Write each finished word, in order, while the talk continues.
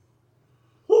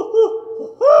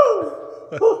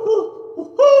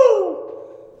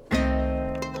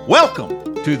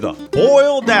Welcome to the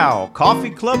Boiled Owl Coffee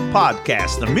Club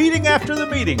Podcast, the meeting after the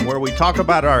meeting where we talk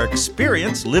about our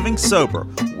experience living sober.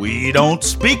 We don't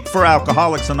speak for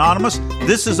Alcoholics Anonymous.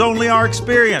 This is only our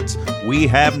experience. We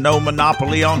have no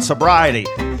monopoly on sobriety.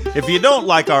 If you don't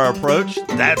like our approach,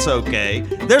 that's okay.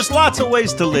 There's lots of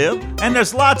ways to live, and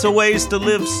there's lots of ways to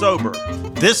live sober.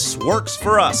 This works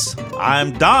for us.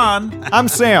 I'm Don. I'm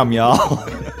Sam, y'all.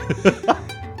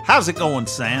 How's it going,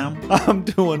 Sam? I'm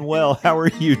doing well. How are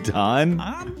you, Don?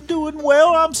 I'm doing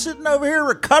well. I'm sitting over here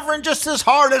recovering just as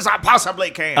hard as I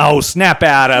possibly can. Oh, snap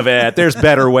out of it. There's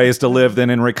better ways to live than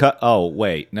in Oh,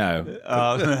 wait, no. No,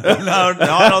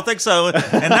 I don't think so.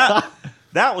 And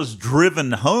that was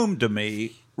driven home to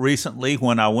me recently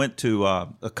when I went to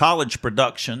a college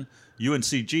production.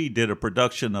 UNCG did a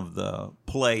production of the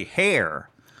play Hair.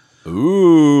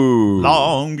 Ooh.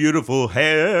 Long, beautiful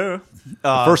hair.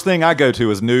 The first thing I go to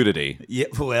is nudity. Yeah,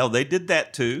 well, they did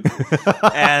that too.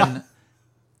 And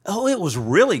it was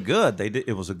really good.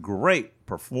 It was a great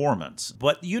performance.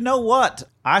 But you know what?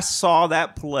 I saw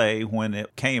that play when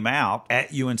it came out at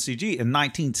UNCG in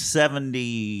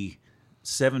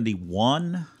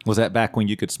 1971. Was that back when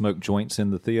you could smoke joints in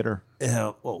the theater?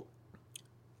 Well,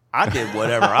 I did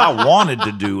whatever I wanted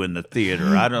to do in the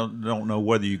theater. I don't know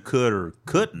whether you could or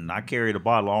couldn't. I carried a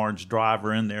bottle of Orange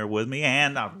Driver in there with me,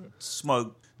 and I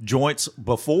smoked joints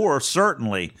before,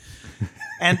 certainly.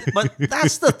 But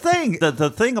that's the thing. The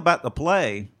thing about the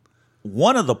play,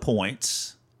 one of the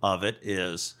points of it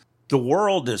is the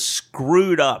world is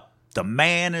screwed up. The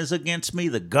man is against me.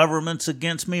 The government's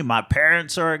against me. My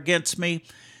parents are against me.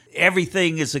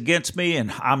 Everything is against me,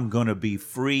 and I'm going to be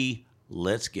free.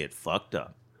 Let's get fucked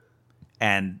up.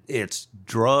 And it's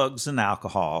drugs and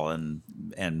alcohol and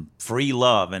free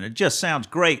love. And it just sounds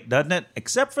great, doesn't it?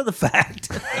 Except for the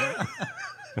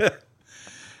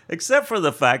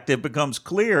fact it becomes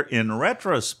clear in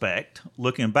retrospect,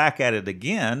 looking back at it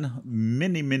again,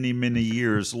 many, many, many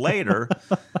years later,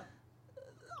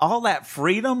 all that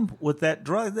freedom with that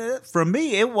drug, for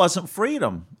me, it wasn't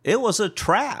freedom. It was a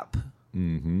trap.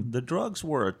 Mm-hmm. The drugs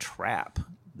were a trap.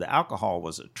 The alcohol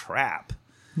was a trap.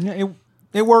 Yeah,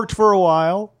 It worked for a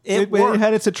while. It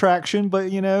had its attraction, but,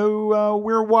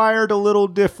 we're wired a little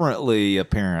differently,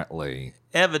 apparently.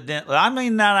 Evidently. I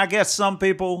mean, now I guess some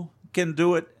people can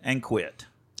do it and quit.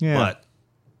 Yeah. But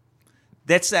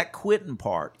that's that quitting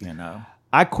part,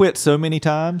 I quit so many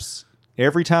times.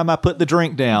 Every time I put the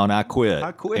drink down, I quit.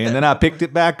 And then I picked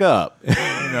it back up.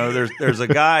 There's a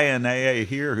guy in AA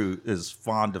here who is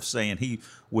fond of saying he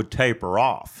would taper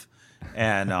off.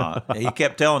 And he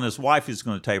kept telling his wife he's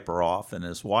going to taper off, and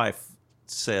his wife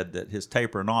said that his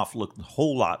tapering off looked a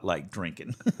whole lot like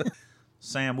drinking.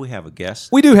 Sam, we have a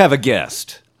guest. We do have a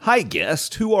guest. Hi,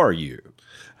 guest. Who are you?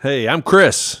 Hey, I'm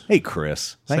Chris. Hey,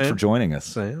 Chris. Thanks for joining us.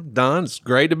 Sam, Don, it's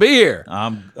great to be here.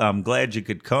 I'm glad you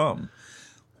could come.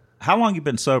 How long you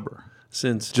been sober?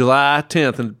 Since July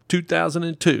 10th in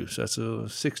 2002, so that's a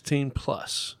 16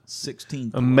 plus.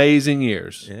 16 Amazing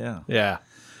years. Yeah.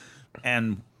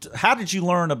 And how did you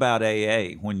learn about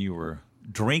AA when you were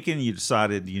drinking? You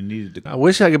decided you needed to. I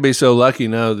wish I could be so lucky.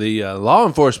 No, the law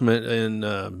enforcement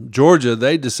in Georgia,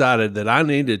 they decided that I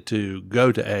needed to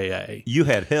go to AA. You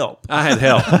had help. I had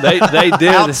help. They did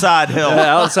outside help.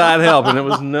 Outside help, and it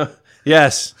was no.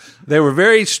 Yes, they were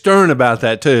very stern about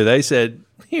that too. They said,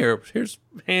 "Here's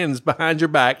hands behind your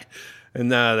back."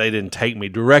 And they didn't take me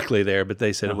directly there, but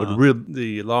they said it would.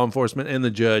 The law enforcement and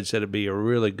the judge said it'd be a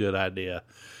really good idea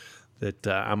that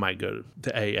I might go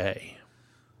to AA.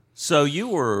 So you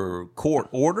were court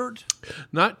ordered?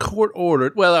 Not court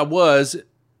ordered. Well, I was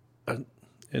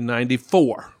in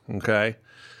 94. Okay,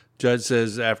 judge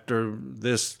says after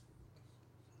this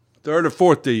third or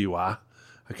fourth DUI,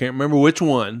 I can't remember which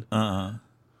one.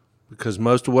 Because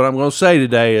most of what I'm going to say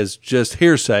today is just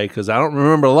hearsay because I don't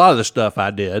remember a lot of the stuff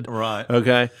I did. Right.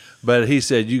 Okay. But he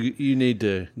said, you need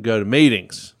to go to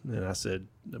meetings. And I said,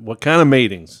 what kind of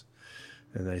meetings?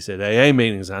 And they said, AA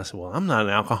meetings. And I said, well, I'm not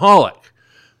an alcoholic.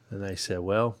 And they said,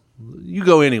 well, you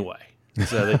go anyway. And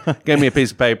so they gave me a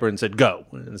piece of paper and said, go.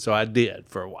 And so I did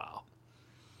for a while.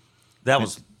 That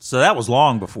was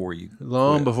long before you.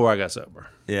 Long before I got sober.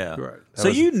 Yeah. Right. So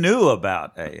you knew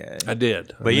about AA. I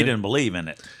did. But you didn't believe in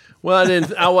it. Well, I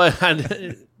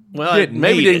didn't.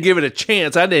 Maybe didn't give it a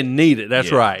chance. I didn't need it.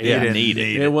 That's right. You didn't need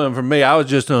it. It wasn't for me. I was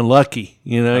just unlucky.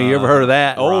 You ever heard of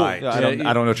that? Right. I don't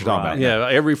know what you're talking about. Yeah.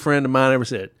 Every friend of mine ever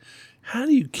said, "How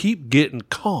do you keep getting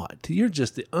caught? You're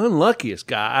just the unluckiest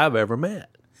guy I've ever met."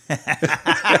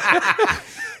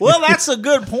 Well, that's a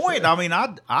good point. I mean,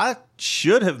 I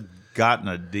should have gotten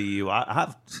a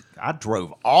DUI. I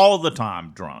drove all the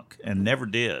time drunk and never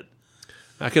did.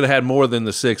 I could have had more than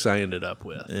the 6 I ended up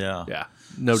with. Yeah,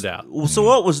 no doubt. So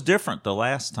what was different the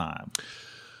last time?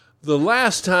 The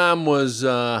last time was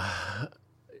not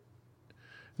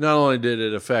only did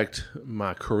it affect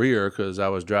my career because I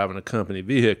was driving a company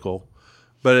vehicle,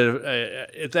 but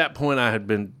at that point I had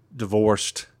been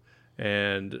divorced,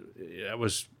 and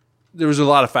there was a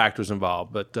lot of factors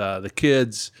involved. But the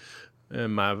kids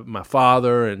and my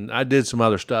father, and I did some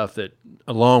other stuff that,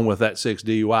 along with that 6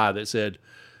 DUI, that said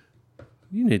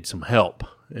you need some help.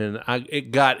 And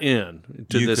it got in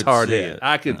to this hard head.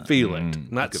 I could feel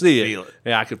it, not see it.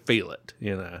 Yeah, I could feel it,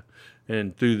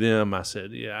 And through them, I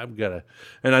said, "Yeah, I've got to."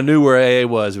 And I knew where AA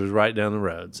was. It was right down the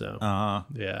road. So,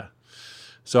 yeah.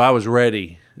 So I was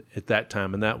ready at that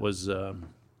time, and that was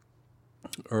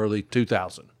early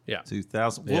 2000. Yeah,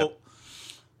 2000. Yeah.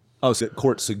 Well, so the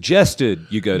court suggested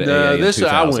you go to AA no, in this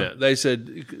 2000. I went. They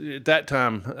said at that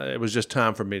time it was just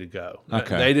time for me to go.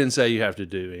 Okay. They didn't say you have to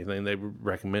do anything. They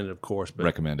recommended, of course, but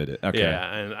Recommended it. Okay.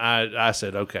 yeah, and I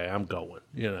said, okay, I'm going,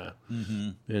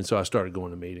 And so I started going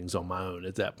to meetings on my own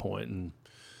at that point and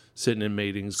sitting in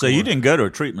meetings. so you didn't go to a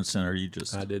treatment center. You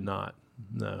just I did not.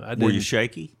 No, I didn't. were you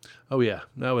shaky? Oh, yeah.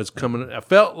 I was coming. I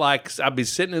felt like I'd be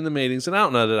sitting in the meetings, and I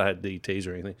don't know that I had DTs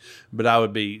or anything, but I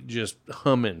would be just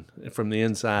humming from the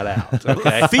inside out.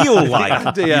 Okay. Feel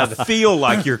like Yeah. you feel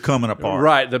like you're coming apart.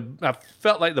 Right. I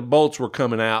felt like the bolts were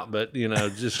coming out, but,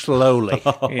 just slowly.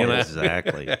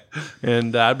 Exactly.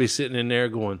 And I'd be sitting in there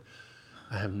going,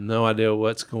 I have no idea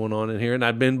what's going on in here. And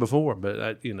I'd been before,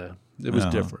 but, it was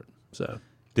different. So.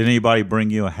 Did anybody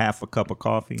bring you a half a cup of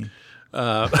coffee?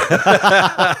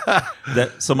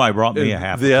 That somebody brought me a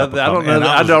half. A cup of I don't coffee. know. And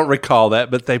I don't recall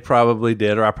that, but they probably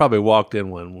did, or I probably walked in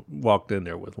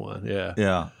there with one. Yeah.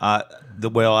 Yeah.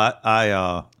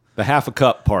 The half a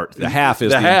cup part. The half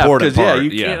is the half, important 'cause, part.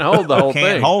 you can't hold the whole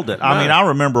Can't thing. hold it. I No. mean, I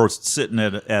remember sitting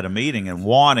at a meeting and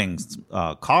wanting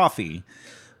coffee,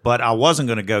 but I wasn't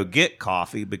going to go get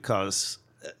coffee because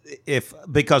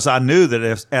I knew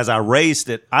that as I raised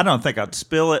it, I don't think I'd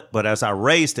spill it, but as I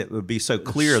raised it, it would be so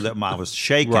clear that I was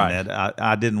shaking Right. that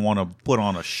I didn't want to put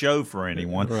on a show for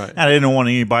anyone. Right. And I didn't want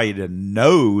anybody to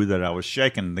know that I was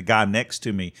shaking. The guy next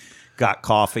to me got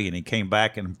coffee, and he came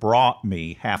back and brought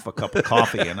me half a cup of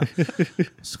coffee, and I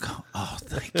was going, "Oh,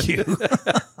 thank you."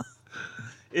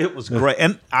 It was great,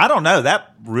 and I don't know.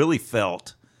 That really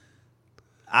felt.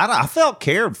 I felt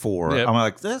cared for. Yep. I'm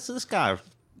like, this guy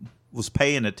was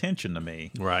paying attention to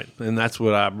me. Right. And that's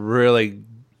what I really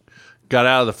got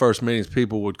out of the first meetings.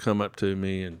 People would come up to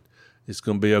me and it's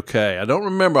going to be okay. I don't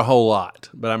remember a whole lot,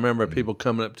 but I remember people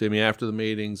coming up to me after the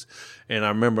meetings, and I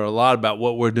remember a lot about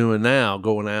what we're doing now,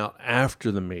 going out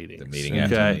after the meetings. The meeting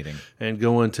after the meeting. And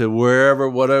going to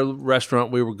whatever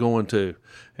restaurant we were going to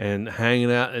and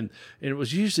hanging out. And it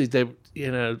was usually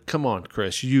come on,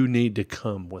 Chris, you need to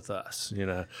come with us.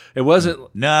 It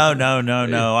wasn't. No,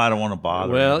 I don't want to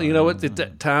bother. Well, him. you know what? At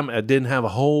that time, I didn't have a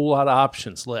whole lot of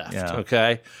options left. Yeah.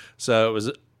 Okay, so it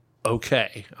was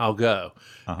okay. I'll go.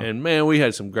 And man, we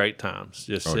had some great times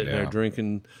just sitting there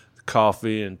drinking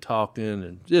coffee and talking,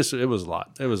 and just it was a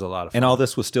lot. It was a lot of fun. And all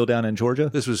this was still down in Georgia?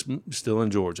 This was still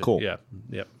in Georgia. Cool. Yeah.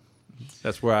 Yep.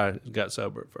 That's where I got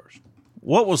sober at first.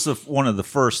 What was one of the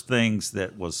first things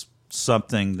that was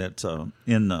something that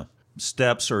in the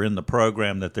steps or in the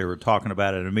program that they were talking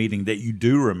about at a meeting that you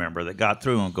do remember that got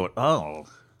through and going,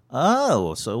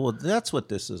 so that's what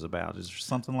this is about? Is there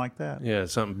something like that? Yeah,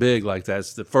 something big like that.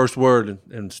 It's the first word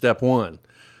in step one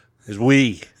is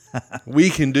we.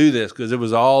 We can do this, because it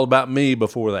was all about me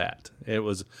before that. It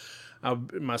was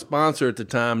my sponsor at the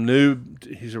time knew.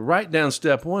 He said, write down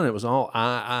step one. It was all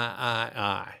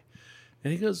I.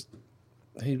 And he goes,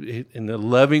 he in a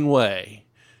loving way,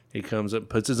 he comes up,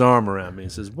 puts his arm around me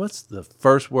and says, what's the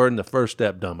first word in the first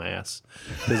step, dumbass?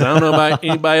 Because I don't know about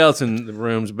anybody else in the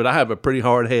rooms, but I have a pretty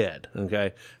hard head,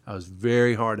 okay? I was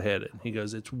very hard-headed. He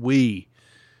goes, it's we.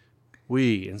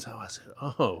 And so I said,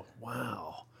 oh, wow.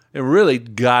 It really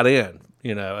got in,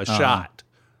 a shot.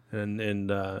 And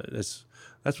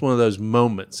that's one of those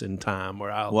moments in time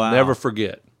where I'll never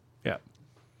forget. Yeah.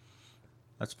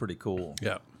 That's pretty cool.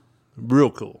 Yeah.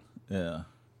 Real cool. Yeah.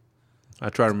 I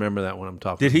try to remember that when I'm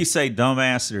talking. Did he say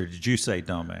dumbass or did you say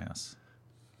dumbass?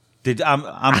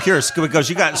 I'm curious because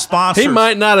you got sponsors. He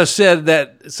might not have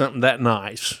said something that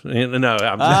nice. No,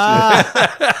 I'm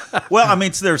just. Well, I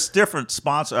mean, there's different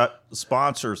sponsors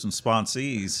and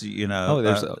sponsees.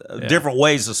 There's different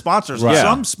ways of sponsors. Right.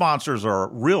 Some sponsors are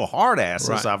real hard asses,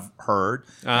 Right. I've heard,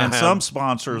 and some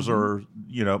sponsors are.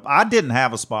 I didn't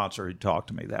have a sponsor who talked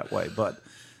to me that way, but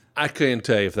I couldn't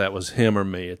tell you if that was him or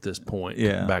me at this point.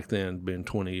 Yeah. Back then, being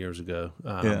 20 years ago.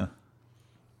 Yeah.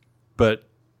 But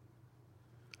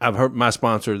I've heard my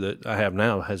sponsor that I have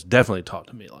now has definitely talked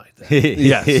to me like that.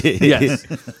 Yes.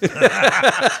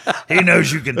 He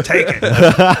knows you can take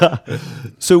it.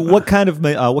 So what kind of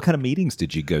meetings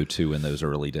did you go to in those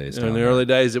early days? In the early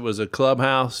days, it was a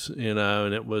clubhouse,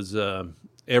 and it was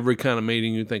every kind of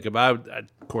meeting you think of.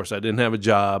 Of course, I didn't have a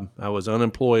job. I was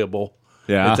unemployable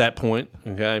at that point.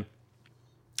 Okay,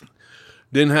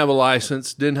 didn't have a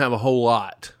license. Didn't have a whole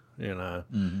lot.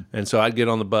 And so I'd get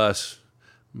on the bus.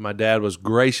 My dad was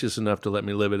gracious enough to let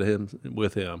me live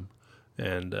with him,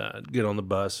 and I'd get on the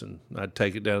bus and I'd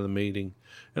take it down to the meeting,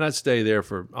 and I'd stay there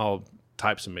for all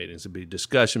types of meetings. It'd be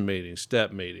discussion meetings,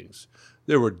 step meetings.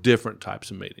 There were different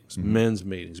types of meetings, men's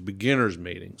meetings, beginners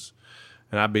meetings,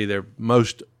 and I'd be there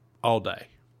most all day.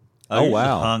 Oh, You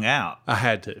wow. just hung out. I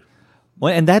had to.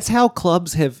 Well, and that's how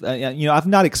clubs have. I've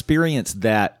not experienced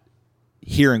that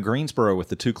here in Greensboro with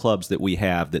the two clubs that we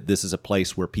have. That this is a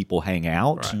place where people hang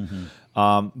out. Right. Mm-hmm.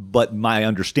 But my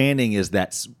understanding is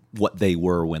that's what they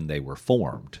were when they were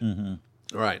formed. Mm-hmm.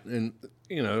 Right. And,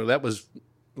 that was,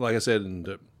 like I said,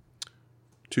 in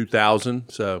 2000.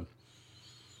 So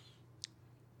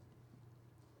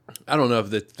I don't know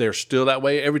if they're still that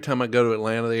way. Every time I go to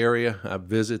Atlanta, the area, I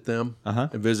visit them. I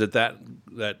visit that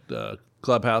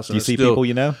clubhouse. Do you see people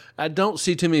you know? I don't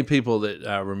see too many people that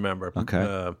I remember. Okay.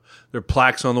 There are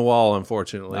plaques on the wall,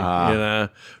 unfortunately,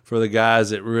 for the guys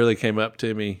that really came up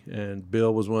to me. And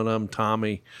Bill was one of them.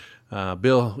 Tommy.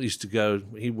 Bill used to go.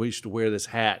 We used to wear this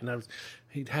hat, and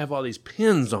he'd have all these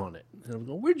pins on it. And I was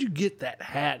going, "Where'd you get that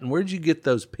hat? And where'd you get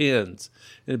those pins?"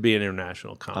 It'd be an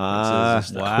international conferences.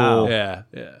 And stuff. Wow. Yeah.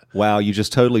 Wow, you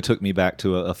just totally took me back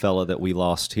to a fella that we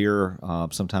lost here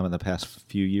sometime in the past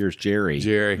few years, Jerry,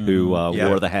 who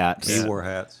wore the hats. He wore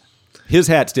hats. His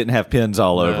hats didn't have pins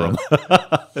all over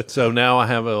them. So now I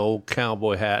have an old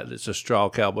cowboy hat. It's a straw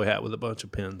cowboy hat with a bunch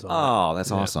of pins on it. Oh,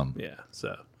 that's awesome. Yeah,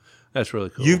 so that's really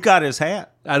cool. You've got his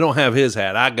hat. I don't have his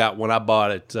hat. I got one I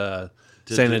bought at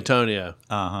San Antonio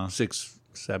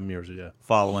 6-7 years ago.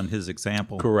 Following his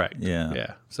example. Correct. Yeah.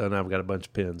 Yeah. So now I've got a bunch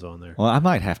of pins on there. Well, I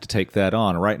might have to take that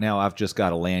on. Right now, I've just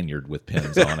got a lanyard with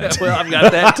pins on it. Well, I've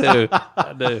got that too.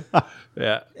 I do.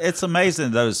 Yeah. It's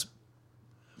amazing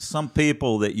some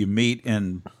people that you meet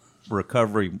in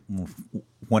recovery.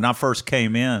 When I first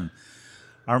came in,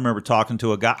 I remember talking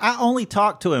to a guy. I only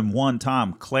talked to him one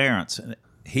time, Clarence.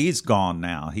 He's gone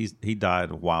now. He died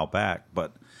a while back,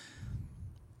 but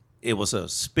it was a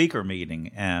speaker meeting,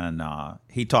 and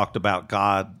he talked about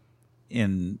God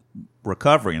in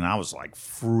recovery, and I was like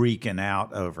freaking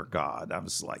out over God. I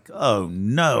was like, oh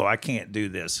no, I can't do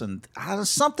this. And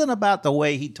something about the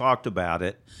way he talked about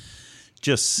it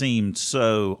just seemed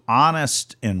so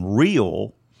honest and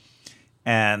real.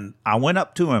 And I went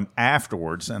up to him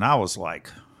afterwards, and I was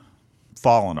like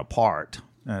falling apart.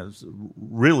 I was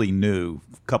really new,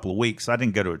 a couple of weeks. I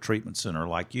didn't go to a treatment center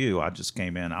like you. I just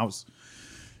came in. I was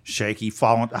shaky,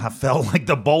 falling. I felt like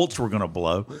the bolts were going to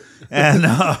blow. And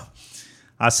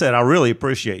I said, I really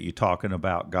appreciate you talking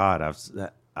about God.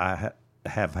 I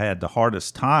have had the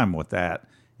hardest time with that.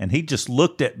 And he just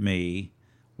looked at me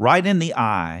right in the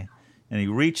eye, and he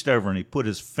reached over and he put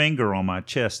his finger on my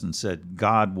chest and said,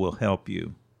 God will help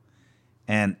you.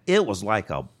 And it was like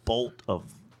a bolt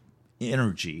of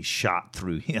energy shot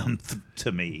through him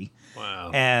to me.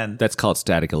 Wow. And That's called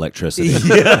static electricity.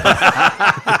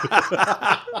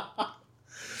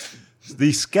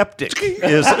 the skeptic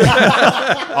is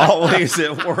always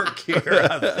at work here,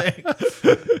 I think.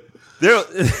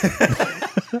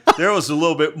 There was a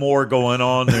little bit more going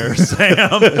on there, Sam.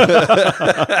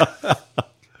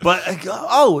 But,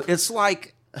 it's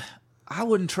like I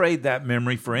wouldn't trade that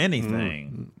memory for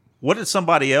anything. What did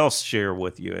somebody else share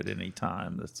with you at any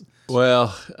time?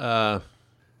 Well,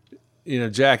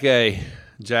 Jack,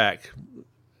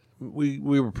 we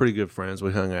were pretty good friends.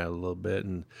 We hung out a little bit,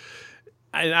 and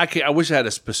I wish I had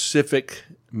a specific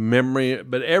memory,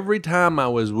 but every time I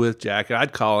was with Jack,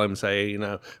 I'd call him and say,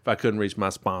 if I couldn't reach my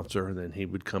sponsor, and then he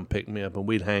would come pick me up, and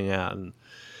we'd hang out,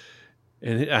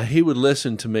 and he would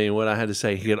listen to me and what I had to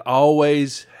say. He had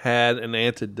always had an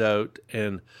antidote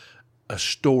and a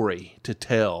story to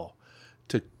tell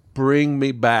to bring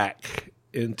me back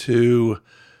into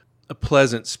a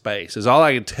pleasant space is all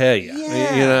I can tell you.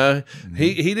 Yeah.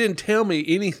 He didn't tell me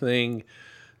anything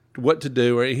what to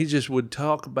do, or he just would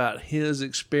talk about his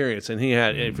experience. And he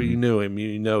had, if you knew him,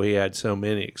 he had so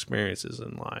many experiences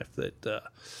in life that.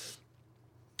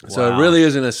 So it really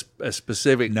isn't a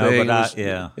specific thing. But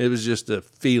it was just a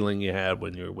feeling you had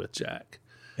when you were with Jack.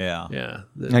 Yeah.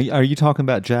 Yeah. Are you talking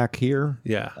about Jack here?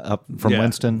 Yeah. Up from Yeah,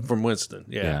 Winston? From Winston,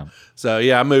 yeah. Yeah. So,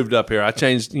 I moved up here. I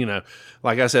changed,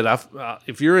 like I said,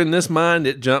 if you're in this mind,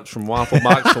 it jumps from waffle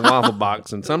box to waffle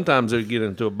box. And sometimes they get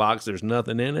into a box, there's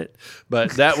nothing in it.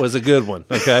 But that was a good one,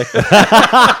 okay?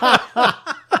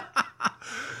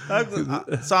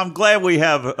 So I'm glad we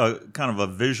have a kind of a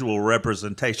visual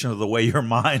representation of the way your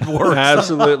mind works.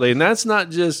 Absolutely. And that's not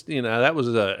just, that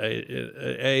was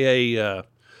a AA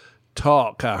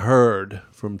talk I heard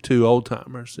from two old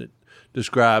timers that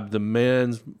described the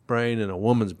man's brain and a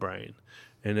woman's brain.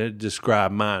 And it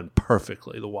described mine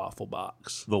perfectly, the waffle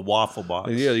box. The waffle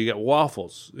box. And you got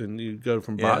waffles, and you go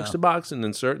from box to box, and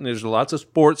then there's lots of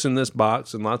sports in this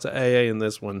box and lots of AA in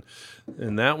this one,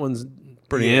 and that one's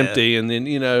pretty empty. And then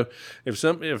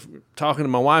if talking to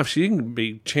my wife, she can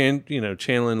be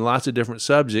channeling lots of different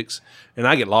subjects, and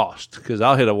I get lost because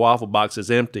I'll hit a waffle box that's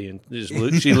empty, and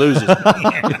she loses me.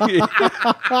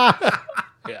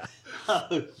 Yeah.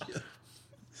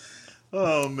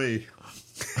 Oh me.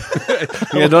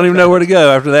 Don't even know where to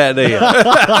go after that, do you?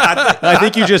 I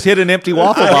think you just hit an empty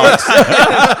waffle box.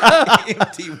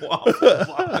 Empty waffle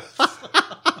box.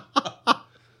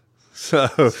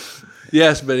 So,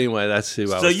 yes, but anyway, that's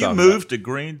who I was. So you moved to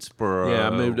Greensboro. Yeah, I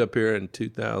moved up here in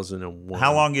 2001.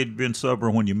 How long had you been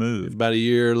sober when you moved? About a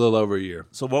year, a little over a year.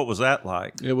 So what was that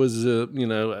like? It was,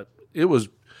 it was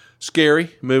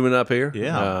scary moving up here.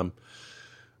 Yeah.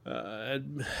 I'd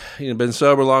been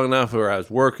sober long enough where I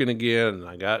was working again, and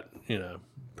I got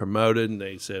promoted, and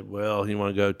they said, well, you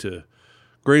want to go to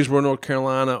Greensboro, North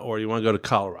Carolina, or you want to go to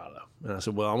Colorado? And I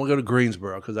said, well, I'm going to go to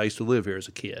Greensboro because I used to live here as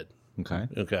a kid.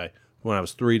 Okay. When I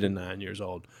was 3 to 9 years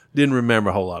old. Didn't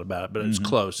remember a whole lot about it, but it's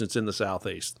close. It's in the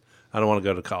southeast. I don't want to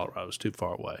go to Colorado. It's too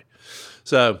far away.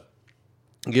 So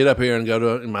get up here and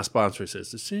and my sponsor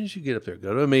says, as soon as you get up there,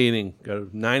 go to a meeting, go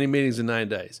to 90 meetings in 9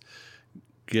 days.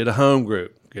 Get a home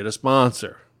group, get a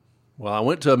sponsor. Well, I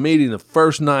went to a meeting the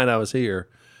first night I was here,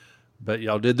 but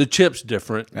y'all did the chips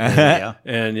different.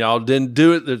 And y'all didn't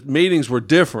do it. The meetings were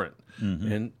different.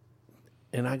 And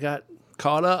I got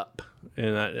caught up.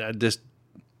 And I just,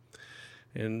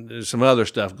 and there's some other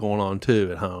stuff going on too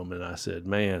at home. And I said,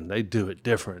 man, they do it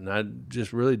different. And I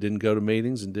just really didn't go to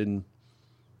meetings and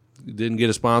didn't get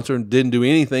a sponsor and didn't do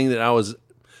anything that I was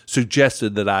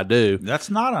suggested that I do. That's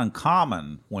not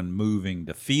uncommon when moving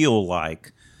to feel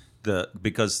like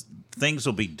because things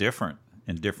will be different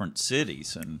in different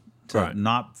cities, and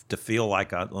not to feel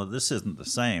like this isn't the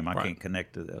same. I can't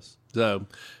connect to this. So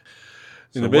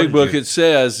in the big book it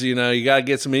says, you got to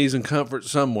get some ease and comfort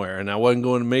somewhere, and I wasn't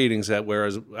going to meetings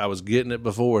whereas I was getting it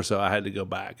before, so I had to go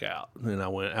back out. And I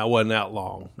wasn't out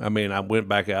long. I mean, I went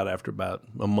back out after about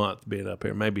a month being up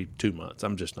here, maybe 2 months.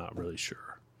 I'm just not really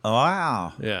sure.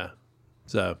 Wow. Yeah.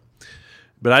 So,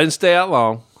 but I didn't stay out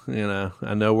long.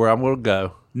 I know where I'm going to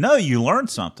go. No, you learned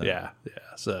something. Yeah.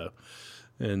 So,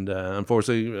 and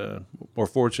unfortunately, or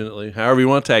fortunately, however you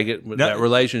want to take it, that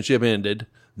relationship ended.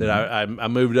 That I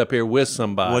moved up here with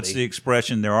somebody. What's the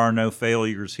expression? There are no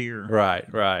failures here. Right.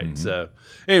 So,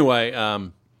 anyway,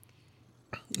 and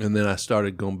then I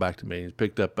started going back to meetings.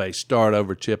 Picked up a start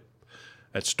over chip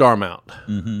at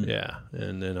Starmount. Yeah,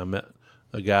 and then I met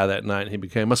a guy that night, and he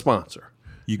became a sponsor.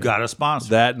 You got a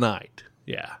sponsor that night,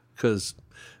 yeah, because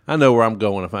I know where I'm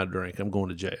going if I drink. I'm going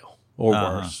to jail or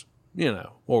worse,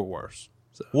 or worse.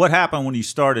 So. What happened when you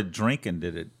started drinking?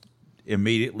 Did it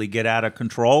immediately get out of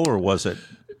control, or was it?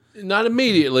 Not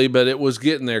immediately, but it was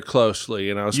getting there closely.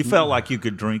 And you felt like you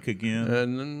could drink again?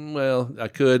 And, well, I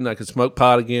could, and I could smoke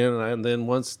pot again. And then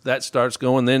once that starts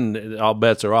going, then all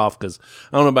bets are off, because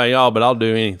I don't know about y'all, but I'll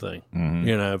do anything.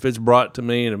 If it's brought to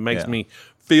me and it makes me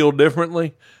feel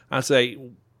differently, I say,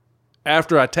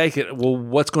 after I take it, well,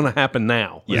 what's going to happen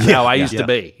now? Is how I used to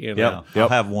be. I'll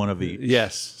have one of each.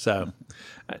 Yes. So,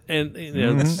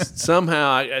 and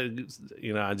somehow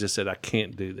I just said I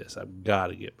can't do this. I've got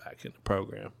to get back in the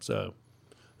program. So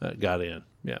I got in.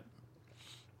 Yeah.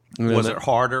 Was it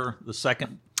harder the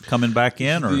second coming back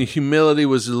in, or the humility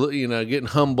was getting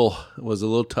humble was a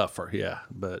little tougher? Yeah,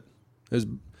 but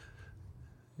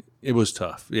it was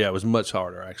tough. Yeah, it was much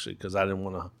harder actually, because I didn't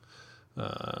want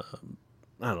to.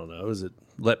 I don't know. Is it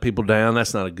let people down?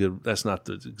 That's not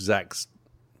the exact.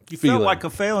 You feeling. Felt like a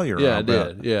failure. Yeah, I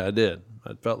did. Yeah, I did.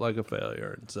 I felt like a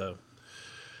failure, and so.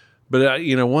 But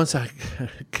once I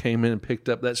came in and picked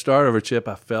up that start over chip,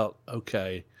 I felt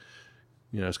okay.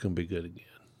 It's going to be good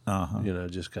again.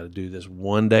 Just got to do this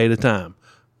one day at a time,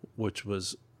 which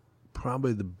was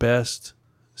probably the best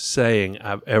saying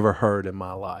I've ever heard in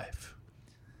my life.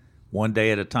 One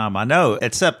day at a time. I know,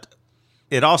 except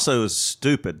it also is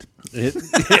stupid.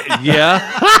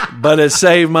 Yeah, but it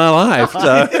saved my life.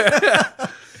 So.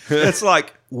 It's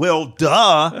like, well,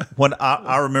 duh. When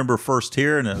I remember first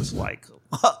hearing it, it's like,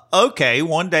 okay,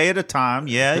 one day at a time.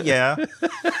 Yeah.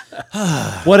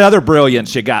 What other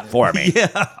brilliance you got for me?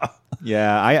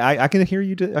 Yeah. I can hear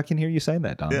you. I can hear you saying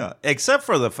that, Don. Yeah. Except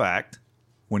for the fact,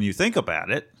 when you think about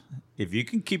it, if you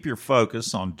can keep your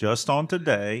focus on just on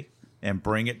today and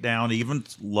bring it down even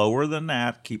lower than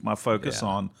that, keep my focus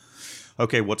on,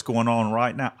 okay, what's going on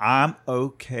right now? I'm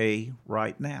okay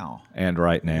right now. And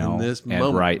right now. In this and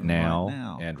moment. Right now. Right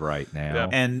now. And right now. Yep.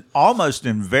 And almost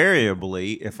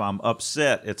invariably, if I'm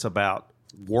upset, it's about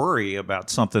worry about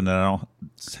something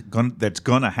that's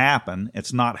going to happen.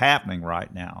 It's not happening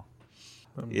right now.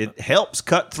 It helps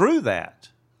cut through that.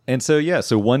 And so,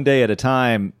 so one day at a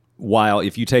time, while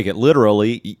if you take it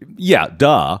literally,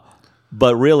 duh.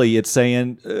 But really, it's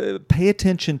saying, pay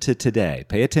attention to today.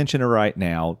 Pay attention to right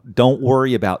now. Don't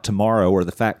worry about tomorrow or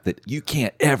the fact that you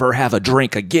can't ever have a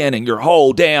drink again in your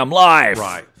whole damn life.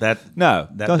 Right. That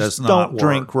Does not don't work.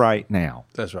 drink right now.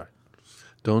 That's right.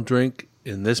 Don't drink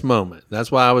in this moment. That's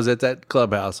why I was at that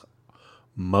clubhouse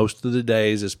most of the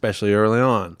days, especially early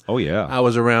on. Oh, yeah. I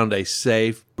was around a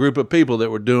safe group of people that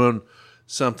were doing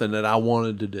something that I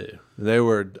wanted to do. They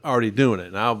were already doing it,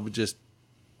 and I would just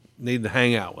need to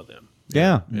hang out with them.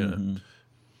 Yeah. You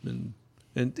know?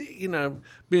 And you know,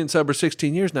 being sober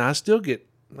 16 years now, I still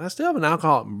have an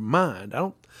alcoholic mind. I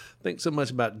don't think so much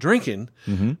about drinking,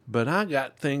 but I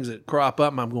got things that crop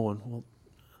up and I'm going, well,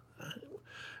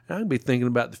 I can be thinking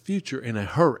about the future in a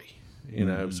hurry, you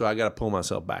know, so I got to pull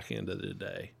myself back into the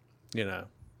day, you know.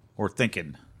 Or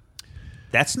thinking,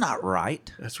 that's not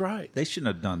right. That's right. They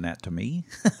shouldn't have done that to me.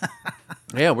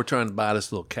 Yeah, we're trying to buy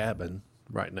this little cabin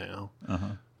right now.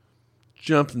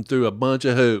 Jumping through a bunch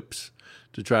of hoops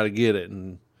to try to get it,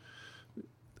 and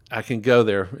I can go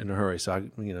there in a hurry. So I,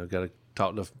 got to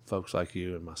talk to folks like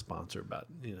you and my sponsor about,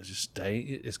 just stay.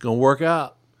 It's going to work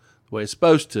out the way it's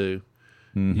supposed to.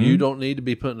 You don't need to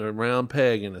be putting a round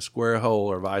peg in a square hole,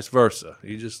 or vice versa.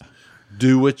 You just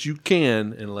do what you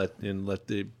can and let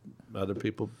the other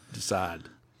people decide.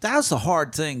 That was a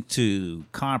hard thing to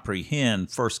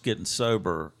comprehend first getting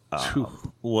sober.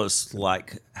 Was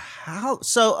like, how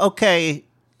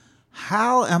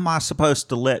am I supposed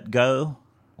to let go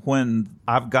when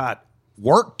I've got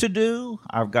work to do?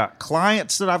 I've got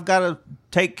clients that I've got to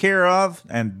take care of,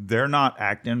 and they're not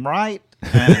acting right.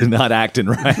 And, Not acting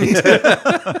right.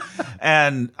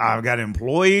 and I've got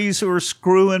employees who are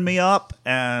screwing me up,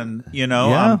 and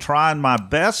I'm trying my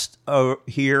best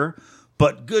here.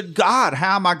 But good God,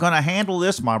 how am I going to handle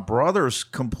this? My brother's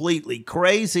completely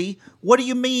crazy. What do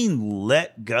you mean,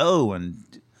 let go?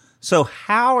 And so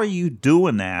how are you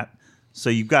doing that? So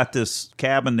you've got this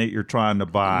cabin that you're trying to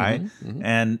buy,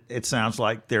 and it sounds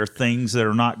like there are things that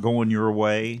are not going your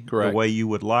way, Correct. the way you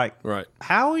would like. Right.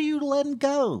 How are you letting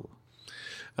go?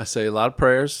 I say a lot of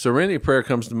prayers. Serenity prayer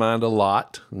comes to mind a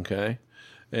lot, okay?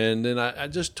 And then I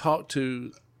just talk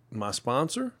to my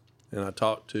sponsor, and I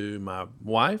talk to my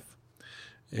wife,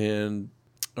 and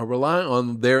I rely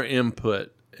on their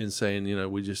input and saying,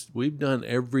 we've done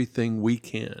everything we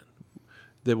can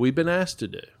that we've been asked to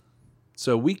do.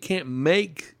 So we can't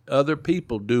make other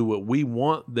people do what we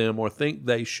want them or think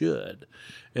they should.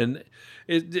 And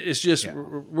it's just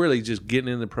really just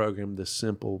getting in the program, the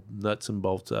simple nuts and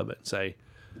bolts of it, and say,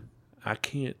 I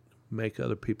can't make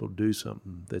other people do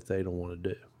something that they don't want to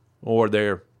do, or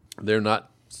they're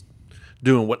not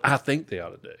doing what I think they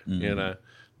ought to do,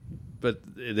 But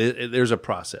there's a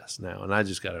process now, and I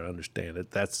just got to understand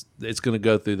it. It's going to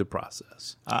go through the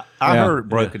process. I heard it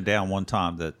broken down one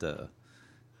time that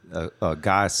a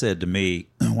guy said to me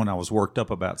when I was worked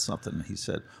up about something. He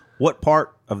said, "What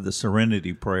part of the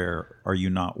Serenity Prayer are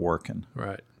you not working?"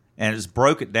 Right. And it's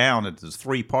broke it down into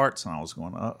 3 parts, and I was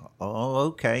going, "Oh,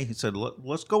 okay." He said,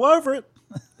 "Let's go over it."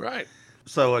 Right.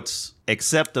 So it's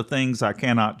accept the things I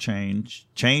cannot change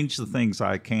the things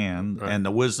I can, and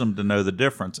the wisdom to know the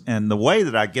difference. And the way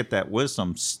that I get that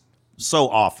wisdom so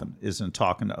often is in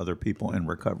talking to other people in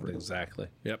recovery. Exactly.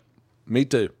 Yep. Me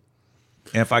too.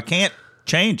 And if I can't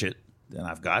change it, then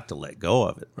I've got to let go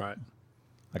of it. Right.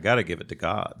 I got to give it to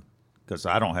God because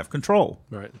I don't have control.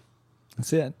 Right.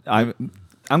 That's it.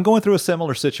 I'm going through a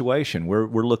similar situation. We're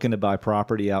looking to buy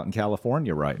property out in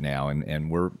California right now, and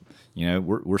we're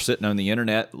sitting on the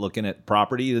internet looking at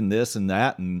property and this and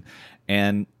that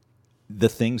and the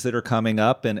things that are coming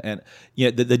up and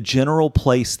the general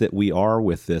place that we are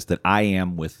with this, that I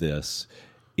am with this,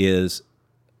 is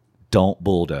don't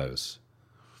bulldoze.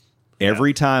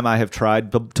 Every time I have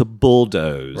tried to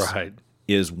bulldoze,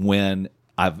 is when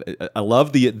I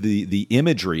love the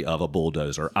imagery of a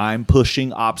bulldozer. I'm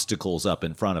pushing obstacles up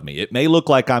in front of me. It may look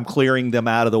like I'm clearing them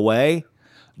out of the way,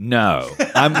 No,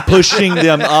 I'm pushing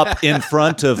them up in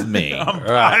front of me.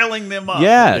 Piling them up.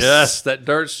 Yes. Yes, that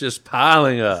dirt's just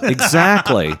piling up.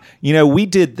 Exactly. We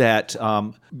did that.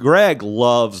 Greg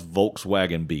loves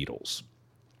Volkswagen Beetles.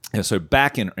 And so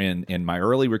back in my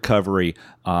early recovery,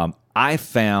 I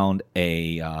found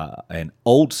an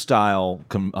old style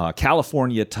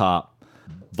California top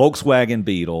Volkswagen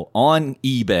Beetle on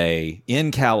eBay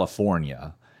in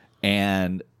California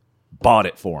and bought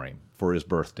it for him for his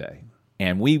birthday.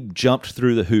 And we jumped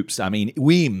through the hoops.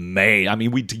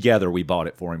 We together bought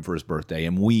it for him for his birthday,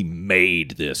 and we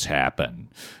made this happen.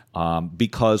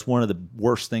 Because one of the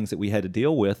worst things that we had to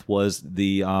deal with was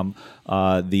the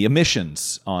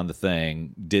emissions on the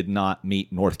thing did not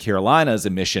meet North Carolina's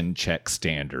emission check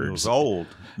standards. It was old.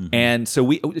 Mm-hmm. And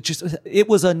so it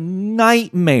was a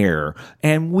nightmare,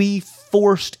 and we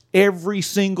forced every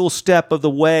single step of the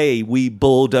way. We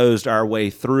bulldozed our way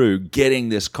through getting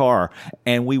this car,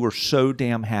 and we were so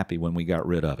damn happy when we got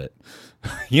rid of it.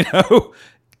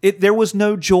 There was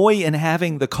no joy in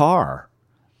having the car.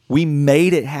 We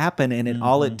made it happen, and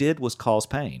all it did was cause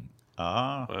pain.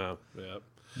 Well, yeah.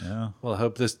 Yeah. Well, I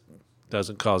hope this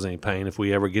doesn't cause any pain if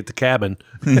we ever get the cabin.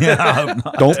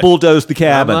 Don't bulldoze the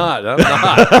cabin. I'm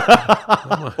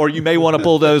not. Or you may want to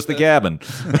bulldoze the cabin.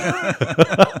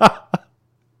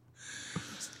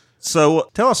 So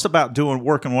tell us about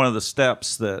working one of the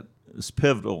steps that is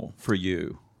pivotal for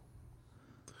you.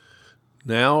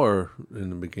 Now or in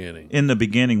the beginning? In the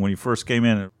beginning, when you first came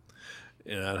in.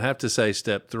 And I'd have to say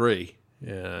step 3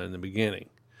 in the beginning.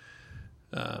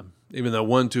 Even though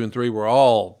 1, 2, and 3 were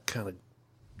all kind of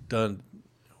done.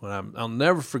 I'll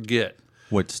never forget.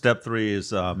 What step 3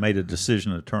 is made a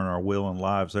decision to turn our will and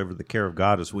lives over to the care of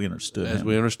God as we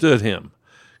understood Him.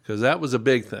 Because that was a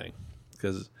big thing.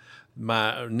 Because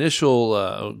my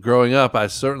initial growing up, I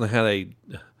certainly had a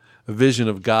vision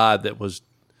of God that was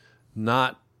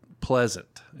not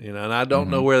pleasant, and I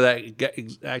don't know where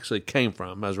that actually came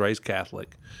from. I was raised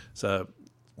Catholic, so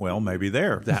maybe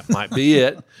there that might be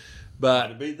it,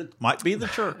 but might be the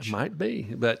church, might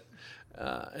be. But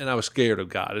and I was scared of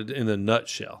God. In a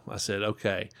nutshell, I said,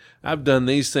 "Okay, I've done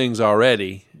these things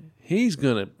already. He's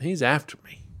after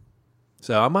me,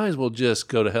 so I might as well just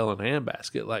go to hell in a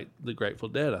handbasket, like the Grateful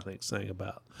Dead, I think, sang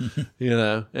about,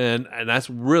 And that's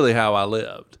really how I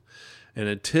lived. And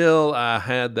until I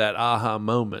had that aha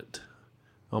moment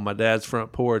on my dad's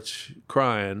front porch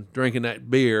crying, drinking that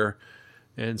beer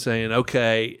and saying,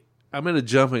 okay, I'm in a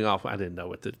jumping off. I didn't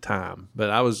know at the time, but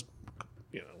I was,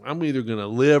 I'm either going to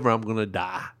live or I'm going to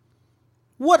die.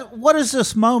 What is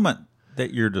this moment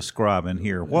that you're describing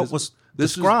here?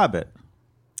 Describe it.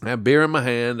 I had beer in my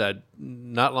hand.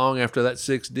 Not long after that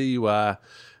 6 DUI,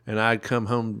 and I'd come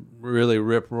home really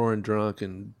rip-roaring drunk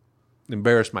and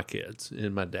embarrassed my kids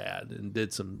and my dad and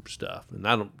did some stuff. And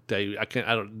I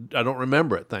don't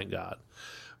remember it, thank God.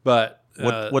 But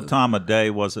what time of day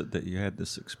was it that you had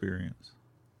this experience?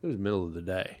 It was middle of the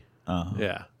day. Uh-huh.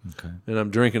 Yeah. Okay. And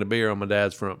I'm drinking a beer on my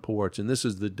dad's front porch, and this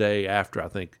is the day after I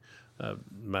think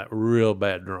my real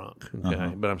bad drunk.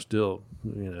 Okay, but I'm still,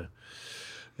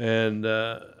 and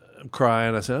I'm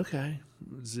crying. I said, okay,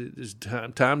 is it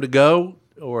time to go?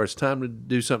 Or it's time to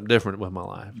do something different with my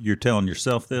life. You're telling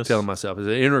yourself this? Telling myself. It's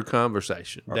an inner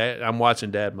conversation. Dad, I'm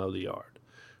watching Dad mow the yard.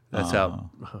 That's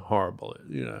how horrible it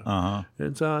is,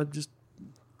 And so I just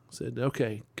said,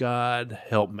 okay, God,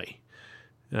 help me.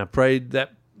 And I prayed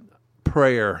that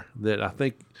prayer that I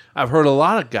think I've heard a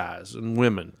lot of guys and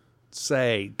women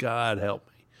say, God, help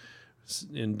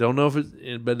me. And don't know if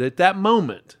it, but at that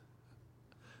moment,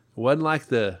 it wasn't like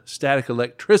the static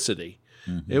electricity.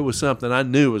 It was something I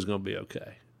knew was going to be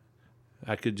okay.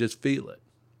 I could just feel it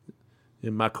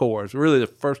in my core. It's really the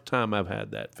first time I've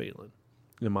had that feeling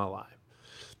in my life.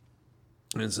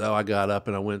 And so I got up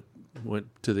and I went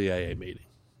to the AA meeting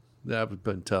that I've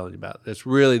been telling you about.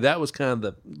 That was kind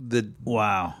of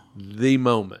the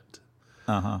moment.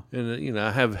 And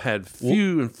I have had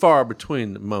few and far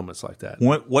between moments like that.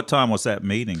 What time was that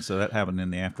meeting? So that happened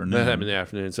in the afternoon. That happened in the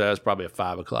afternoon. So that was probably a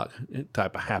 5 o'clock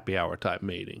type of happy hour type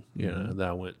meeting, that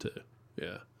I went to.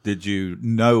 Yeah. Did you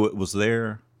know it was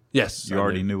there? Yes. You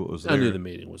already knew it was there? I knew the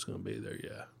meeting was going to be there,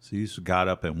 yeah. So you just got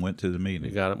up and went to the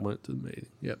meeting? Went to the meeting,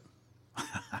 yep.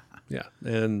 Yeah.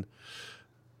 And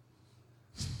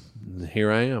here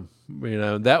I am.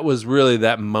 That was really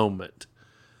that moment.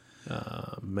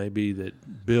 Maybe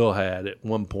that Bill had at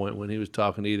one point when he was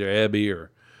talking to either Ebby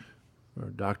or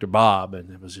Dr. Bob, and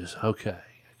it was just, okay,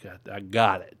 I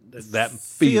got it. That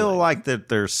feel like that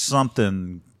there's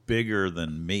something bigger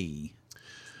than me.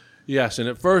 Yes, and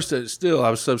at first, I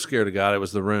was so scared of God. It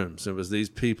was the rooms. It was these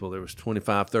people. There was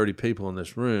 25, 30 people in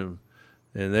this room,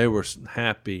 and they were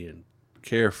happy and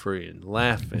carefree and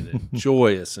laughing and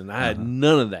joyous, and I had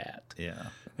none of that. Yeah.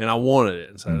 And I wanted it,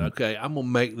 and said, "Okay, I'm gonna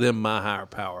make them my higher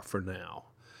power for now."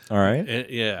 All right. And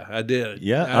yeah, I did.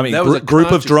 Yeah. I mean, that was a group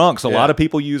of conscious- drunks. A lot yeah. of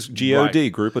people use GOD,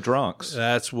 Right. group of drunks.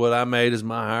 That's what I made as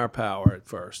my higher power at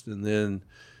first, and then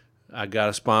I got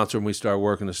a sponsor, and we started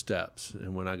working the steps.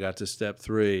 And when I got to step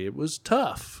 3, it was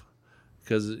tough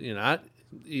because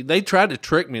they tried to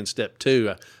trick me in step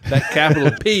 2. That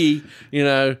capital P,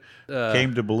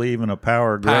 Came to believe in a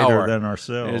power greater power than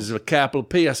ourselves. is a capital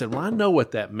P. I said, well, I know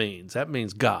what that means. That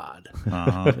means God.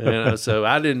 Uh-huh. So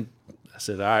I didn't. I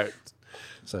said, all right.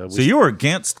 So You were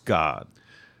against God.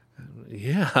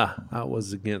 yeah, I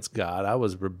was against God. I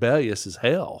was rebellious as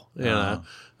hell.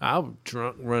 I was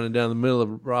drunk running down the middle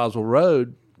of Roswell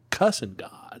Road, cussing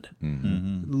God,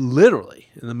 literally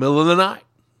in the middle of the night.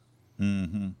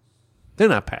 Mm-hmm.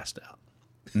 Then I passed out.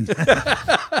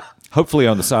 Hopefully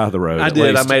on the side of the road. I at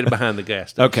did. least. I made it behind the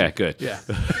gas station. Okay, good. Yeah.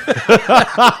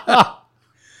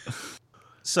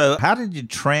 So how did you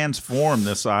transform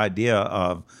this idea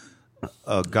of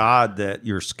a God that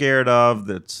you're scared of,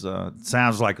 that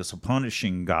sounds like it's a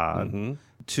punishing God,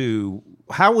 to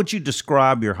how would you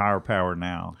describe your higher power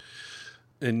now?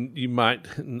 And you might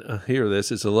hear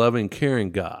this. It's a loving,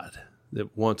 caring God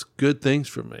that wants good things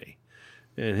for me.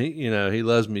 And he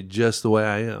loves me just the way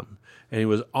I am. And he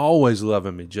was always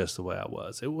loving me just the way I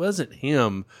was. It wasn't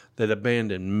him that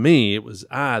abandoned me. It was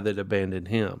I that abandoned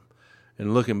him.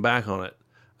 And looking back on it,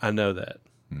 I know that,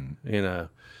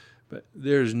 But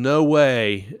there's no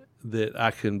way that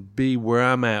I can be where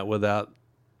I'm at without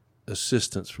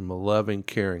assistance from a loving,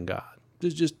 caring God.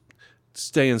 Just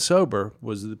staying sober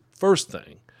was the first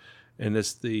thing. And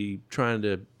it's the trying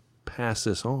to pass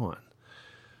this on.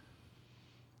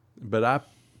 But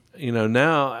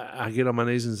now I get on my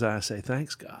knees and I say,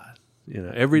 thanks, God,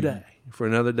 every day for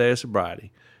another day of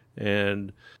sobriety.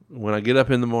 And when I get up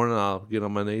in the morning, I'll get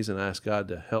on my knees and ask God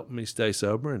to help me stay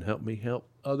sober and help me help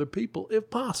other people if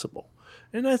possible.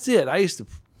 And that's it. I used to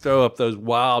throw up those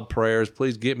wild prayers,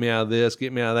 please get me out of this,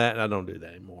 get me out of that, and I don't do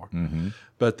that anymore. Mm-hmm.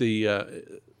 But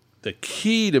the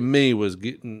key to me was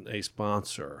getting a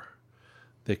sponsor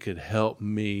that could help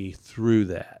me through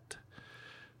that.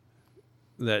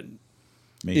 That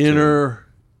Me too. inner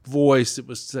voice that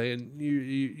was saying,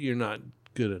 you're not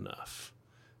good enough.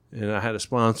 And I had a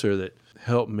sponsor that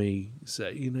helped me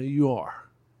say, you are.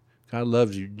 God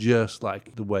loves you just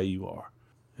like the way you are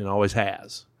and always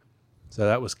has. So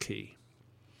that was key.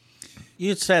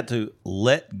 You just had to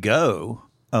let go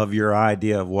of your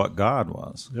idea of what God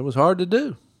was. It was hard to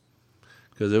do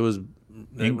because it was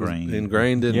Ingrained.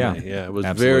 ingrained in Yeah, me. Yeah, it was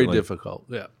absolutely. very difficult.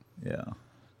 Yeah. Yeah.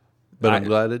 But I'm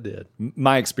glad it did.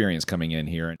 My experience coming in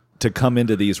here, to come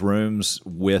into these rooms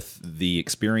with the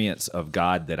experience of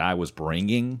God that I was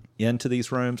bringing into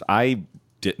these rooms, I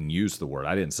didn't use the word.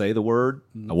 I didn't say the word.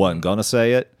 I wasn't going to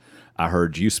say it. I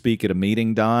heard you speak at a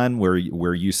meeting, Don, where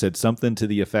you said something to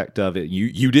the effect of it.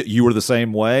 You were the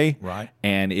same way, Right.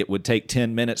 And it would take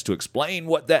 10 minutes to explain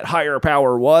what that higher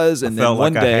power was, and then Felt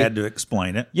one like day I had to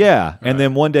explain it. yeah. And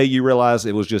then one day you realize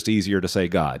it was just easier to say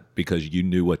God because you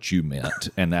knew what you meant,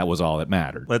 and that was all that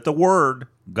mattered. Let the word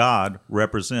God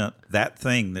represent that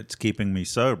thing that's keeping me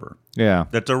sober. Yeah.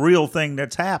 That's a real thing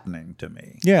that's happening to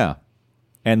me. Yeah.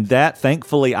 And that,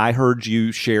 thankfully, I heard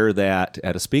you share that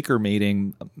at a speaker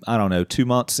meeting, 2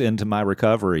 months into my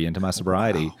recovery, into my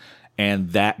sobriety. Wow.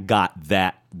 And that got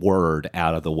that word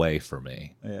out of the way for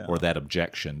me, or that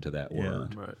objection to that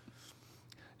word. Right.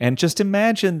 And just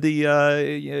imagine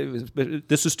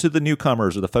this is to the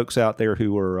newcomers or the folks out there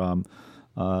who are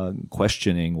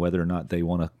questioning whether or not they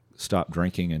want to stop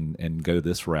drinking and go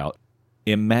this route.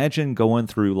 Imagine going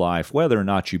through life, whether or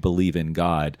not you believe in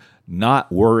God,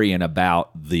 not worrying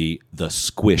about the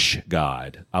squish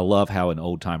God. I love how an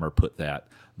old timer put that.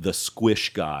 The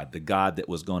squish God, the God that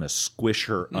was going to squish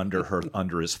her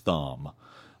under his thumb.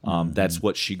 That's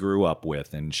what she grew up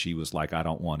with, and she was like, I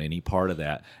don't want any part of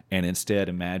that. And instead,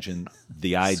 imagine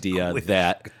the idea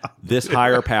that this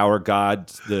higher power, God,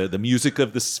 the music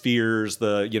of the spheres,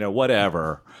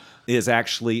 whatever, is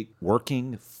actually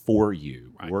working for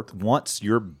you. Right. Wants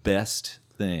your best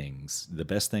things, the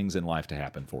best things in life to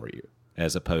happen for you,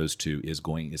 as opposed to is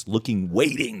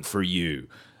waiting for you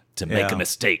to make a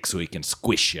mistake so he can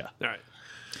squish you. All right.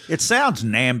 It sounds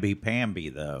namby-pamby,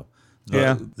 though.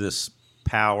 This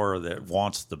power that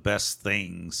wants the best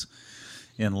things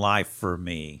in life for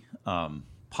me.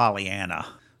 Pollyanna.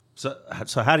 So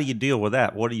how do you deal with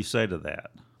that? What do you say to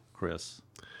that, Chris?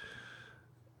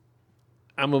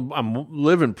 I'm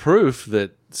living proof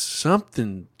that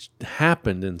something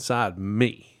happened inside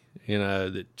me,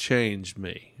 that changed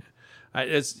me.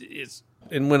 It's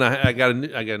and when I got a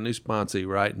new sponsee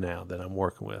right now that I'm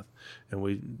working with,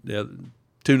 and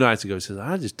 2 nights ago he says,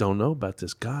 I just don't know about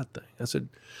this God thing. I said,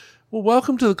 well,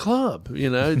 welcome to the club.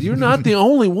 You're not the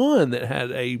only one that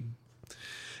had a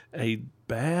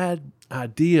bad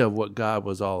idea of what God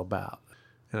was all about.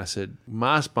 And I said,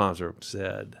 my sponsor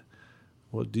said,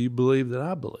 well, do you believe that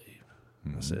I believe?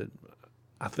 Mm-hmm. I said,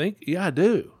 I think, yeah, I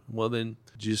do. Well, then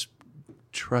just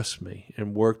trust me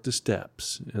and work the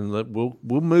steps, and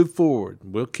we'll move forward.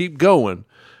 We'll keep going.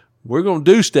 We're going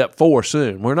to do step 4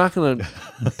 soon. We're not going to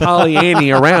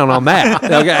Pollyanny around on that,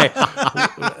 okay?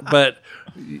 But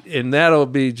and that'll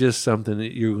be just something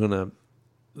that you'll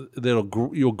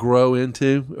grow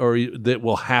into, or that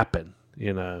will happen,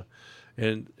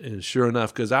 And sure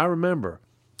enough, because I remember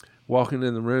walking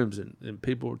in the rooms and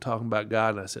people were talking about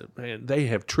God, and I said, man, they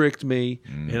have tricked me,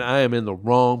 and I am in the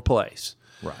wrong place.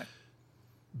 Right.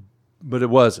 But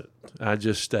it wasn't. I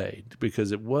just stayed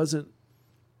because it wasn't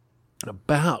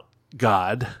about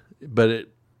God, but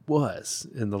it was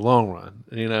in the long run,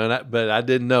 but I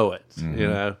didn't know it,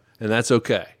 and that's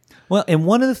okay. Well, and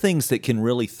one of the things that can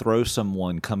really throw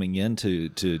someone coming in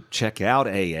to check out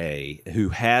AA who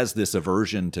has this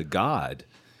aversion to God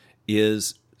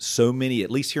is so many, at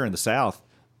least here in the South,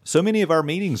 so many of our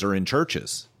meetings are in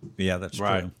churches. Yeah, that's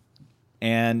right. true.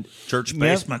 And Church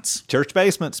basements. Church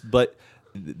basements, but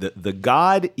the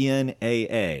God in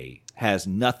AA has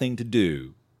nothing to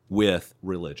do with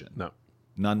religion. No.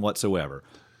 None whatsoever.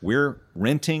 We're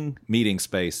renting meeting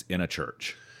space in a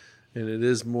church. And it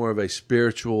is more of a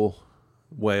spiritual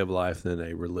way of life than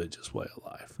a religious way of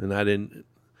life. And I didn't.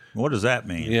 What does that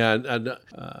mean? Yeah,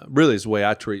 really, it's the way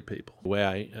I treat people,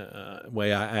 the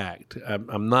way I act.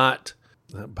 I'm not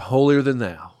holier than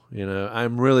thou.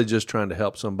 I'm really just trying to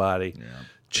help somebody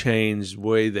change the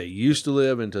way they used to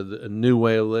live into a new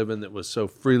way of living that was so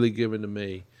freely given to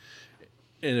me.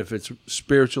 And if it's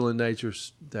spiritual in nature,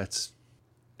 it's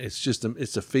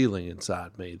a feeling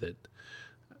inside me that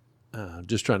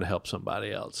just trying to help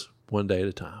somebody else one day at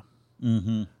a time.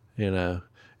 Mm-hmm. And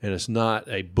it's not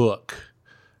a book,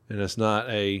 and it's not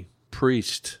a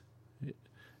priest.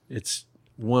 It's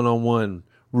one-on-one,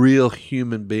 real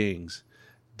human beings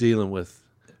dealing with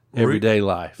everyday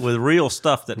life. With real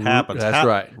stuff that happens. That's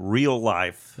right. Real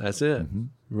life. That's it. Mm-hmm.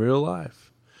 Real life.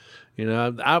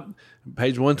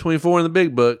 Page 124 in the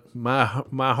big book, my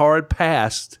hard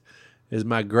past is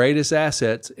my greatest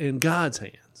assets in God's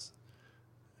hands.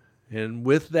 And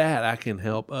with that, I can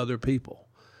help other people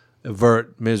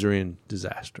avert misery and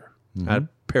disaster. Mm-hmm. I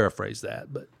paraphrase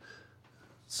that, but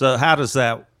so how does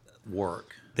that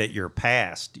work? That your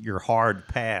past, your hard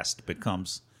past,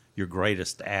 becomes your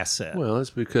greatest asset? Well, it's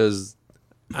because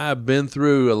I've been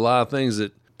through a lot of things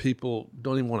that people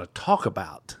don't even want to talk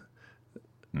about.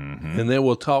 Mm-hmm. And then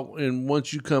we'll talk. And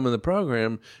once you come in the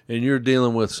program and you're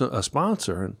dealing with a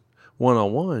sponsor and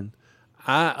one-on-one,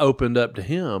 I opened up to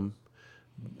him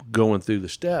going through the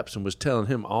steps and was telling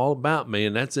him all about me.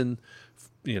 And that's in,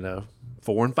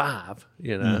 4 and 5,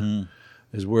 mm-hmm.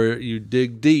 is where you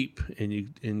dig deep and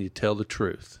you tell the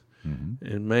truth. Mm-hmm.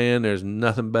 And man, there's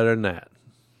nothing better than that,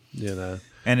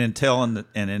 And in telling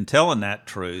that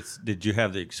truth, did you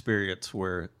have the experience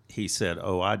where he said,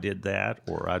 "Oh, I did that,"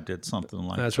 or "I did something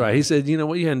like that"? That's right. He said, "You know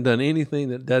what? You hadn't done anything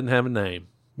that doesn't have a name."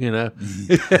 I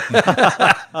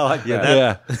like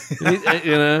that.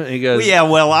 Yeah. He goes,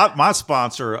 my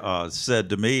sponsor said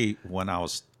to me when I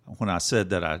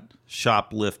said that I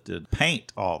shoplifted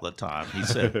paint all the time, he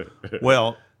said,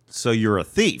 "Well, so you're a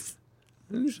thief."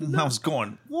 And I was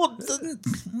going, "What?"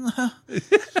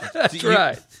 That's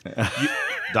right.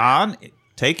 Don,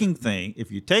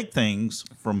 if you take things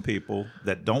from people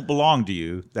that don't belong to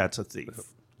you, that's a thief.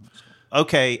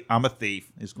 Okay, I'm a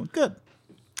thief. He's going, good.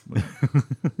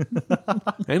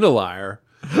 And a liar.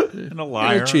 And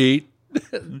a cheat.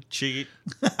 Cheat.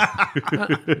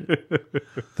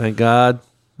 Thank God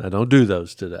I don't do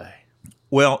those today.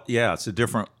 Well, yeah, it's a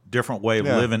different way of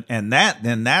living. And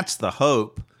that's the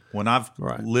hope. When I've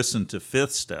listened to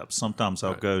Fifth Steps, sometimes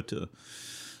I'll go to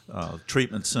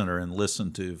treatment center and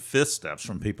listen to Fifth Steps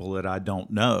from people that I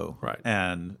don't know. Right.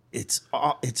 And it's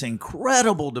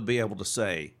incredible to be able to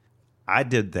say, I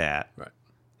did that. Right.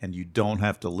 And you don't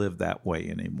have to live that way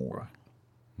anymore.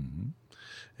 Right.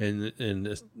 Mm-hmm.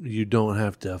 And you don't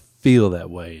have to feel that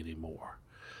way anymore.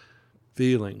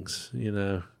 Feelings,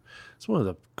 it's one of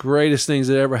the greatest things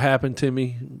that ever happened to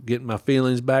me. Getting my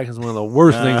feelings back is one of the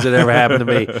worst things that ever happened to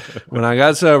me. When I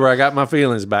got sober, I got my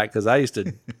feelings back because I used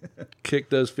to kick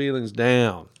those feelings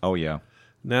down. Oh, yeah.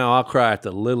 Now I'll cry at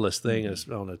the littlest thing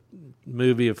on a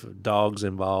movie if a dog's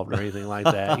involved or anything like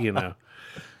that,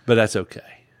 But that's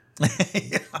okay.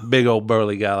 Big old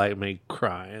burly guy like me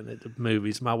crying at the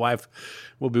movies. My wife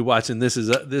will be watching This Is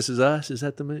Us. Is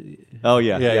that the movie? Oh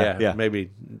yeah.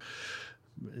 Maybe.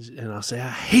 And I'll say, I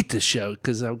hate this show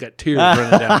because I've got tears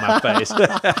running down my face.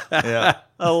 Yeah,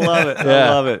 I love it. I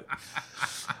love it.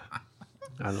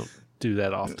 I don't do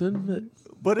that often,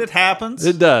 But it happens.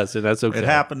 but it does, and that's okay. It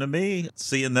happened to me.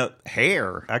 Seeing the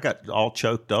hair, I got all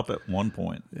choked up at one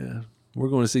point. Yeah. We're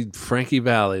going to see Frankie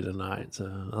Valli tonight,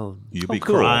 so You'll be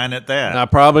cool. crying at that. I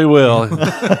probably will.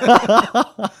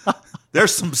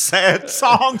 There's some sad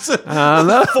songs in I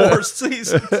know. Four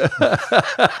Seasons.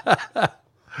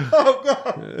 Oh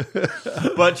God!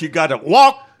 But you got to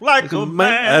walk like a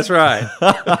man. That's right.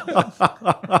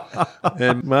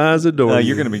 And mine's adore.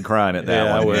 You're going to be crying at that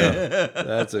Yeah, I one. will.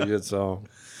 That's a good song.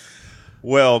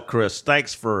 Well, Chris,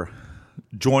 thanks for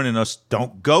joining us.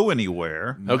 Don't go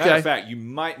anywhere. Okay. Matter of fact, you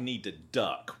might need to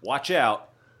duck. Watch out.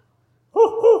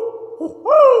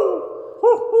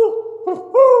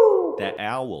 That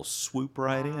owl will swoop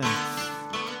right in.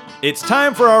 It's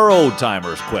time for our old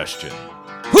timers question.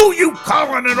 Who you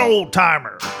calling an old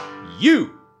timer?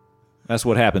 You. That's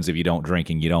what happens if you don't drink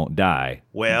and you don't die.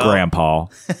 Well- Grandpa.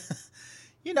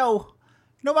 You know,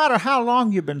 no matter how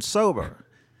long you've been sober,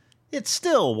 it's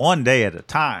still one day at a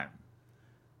time.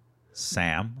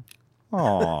 Sam.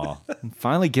 Aw, I'm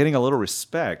finally getting a little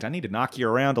respect. I need to knock you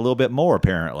around a little bit more,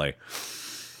 apparently.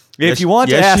 If you want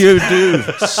to ask, you do,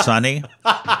 Sonny.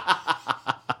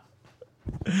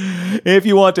 if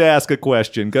you want to ask a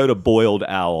question, go to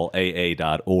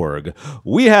boiledowlaa.org.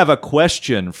 We have a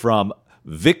question from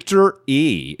Victor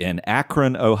E. in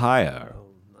Akron, Ohio.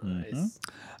 Nice.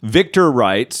 Victor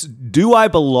writes, do I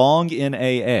belong in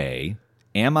AA?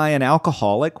 Am I an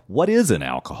alcoholic? What is an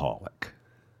alcoholic?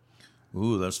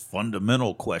 Ooh, those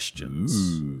fundamental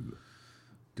questions.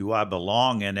 Do I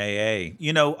belong in AA?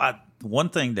 You know, one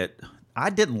thing that I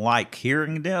didn't like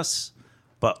hearing this,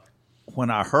 but when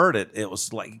I heard it, it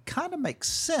was like, it kind of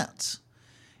makes sense.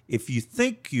 If you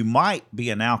think you might be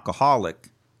an alcoholic,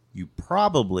 you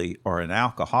probably are an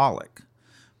alcoholic,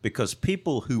 because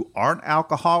people who aren't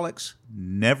alcoholics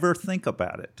never think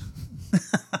about it.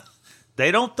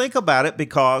 They don't think about it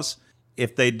because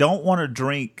if they don't want to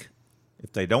drink,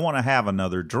 if they don't want to have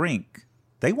another drink,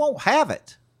 they won't have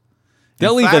it.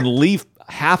 They'll In even fact, leave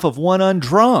half of one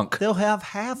undrunk. they'll have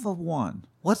half of one.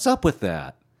 What's up with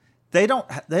that? They don't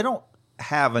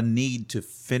have a need to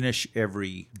finish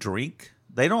every drink.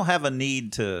 They don't have a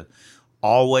need to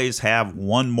always have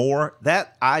one more.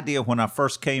 That idea, when I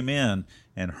first came in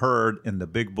and heard in the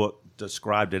big book,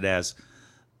 described it as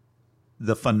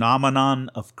the phenomenon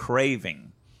of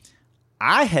craving.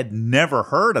 I had never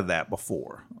heard of that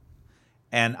before.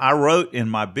 And I wrote in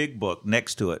my big book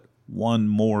next to it, one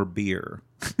more beer.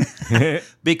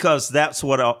 Because that's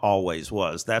what it always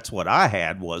was. That's what I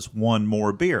had, was one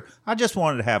more beer. I just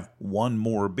wanted to have one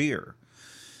more beer.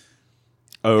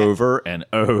 Over and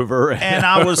over. And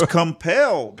I was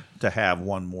compelled to have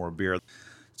one more beer.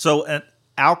 So an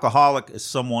alcoholic is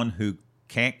someone who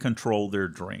can't control their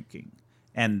drinking.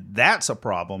 And that's a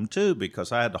problem too,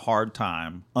 because I had a hard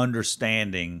time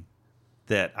understanding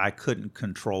that I couldn't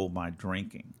control my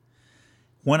drinking.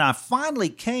 When I finally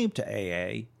came to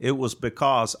AA, it was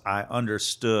because I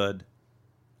understood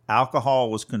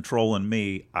alcohol was controlling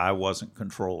me. I wasn't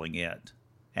controlling it.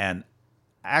 And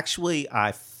actually,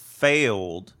 I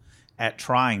failed at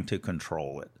trying to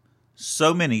control it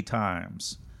so many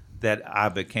times that I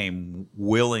became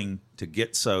willing to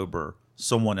get sober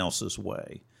someone else's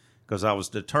way, because I was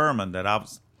determined that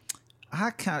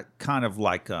I kind of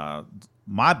like,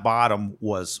 my bottom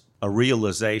was a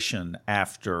realization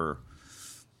after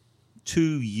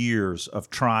 2 years of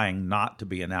trying not to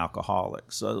be an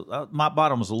alcoholic. So my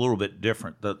bottom was a little bit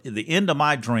different. The end of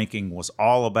my drinking was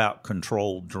all about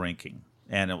controlled drinking.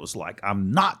 And it was like,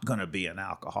 I'm not going to be an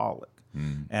alcoholic.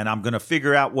 And I'm going to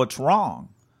figure out what's wrong.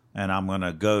 And I'm going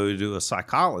to go to a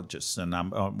psychologist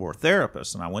or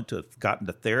therapist. And I got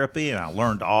into therapy, and I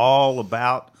learned all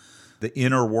about the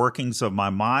inner workings of my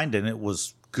mind. And it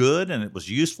was good and it was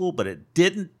useful, but it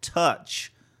didn't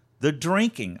touch the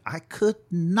drinking. I could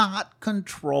not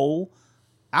control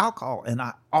alcohol, and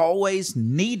I always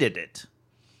needed it.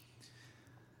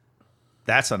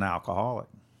 That's an alcoholic.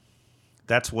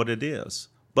 That's what it is.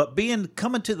 But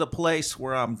coming to the place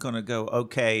where I'm going to go,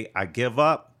 okay, I give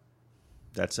up,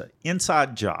 that's an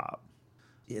inside job.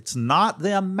 It's not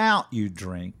the amount you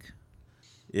drink.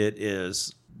 It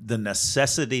is the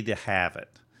necessity to have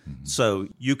it. So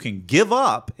you can give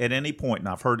up at any point, and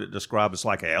I've heard it described as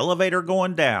like an elevator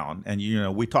going down. And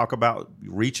we talk about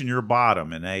reaching your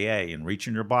bottom in AA, and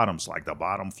reaching your bottom's like the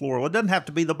bottom floor. Well, it doesn't have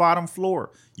to be the bottom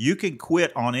floor. You can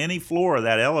quit on any floor of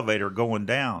that elevator going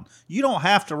down. You don't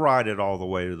have to ride it all the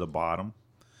way to the bottom.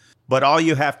 But all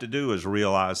you have to do is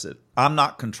realize that I'm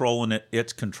not controlling it;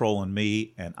 it's controlling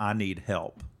me, and I need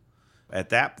help. At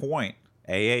that point,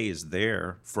 AA is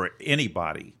there for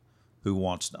anybody who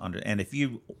wants to and if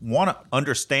you want to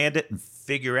understand it and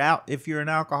figure out if you're an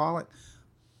alcoholic,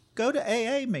 go to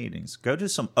AA meetings. Go to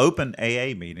some open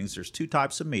AA meetings. There's two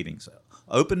types of meetings: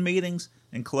 open meetings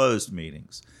and closed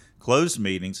meetings. Closed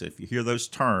meetings, if you hear those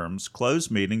terms, closed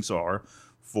meetings are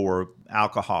for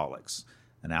alcoholics.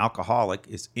 An alcoholic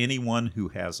is anyone who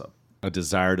has A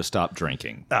desire to stop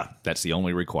drinking. That's the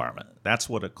only requirement. That's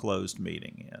what a closed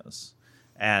meeting is.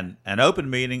 And an open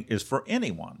meeting is for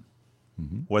anyone,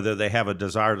 whether they have a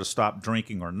desire to stop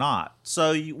drinking or not.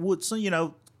 So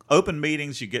open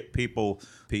meetings, you get people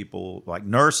like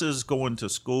nurses going to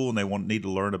school and they need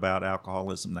to learn about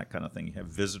alcoholism, that kind of thing. You have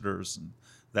visitors and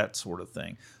that sort of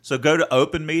thing. So go to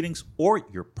open meetings, or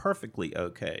you're perfectly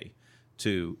okay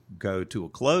to go to a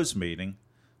closed meeting.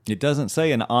 It doesn't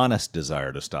say an honest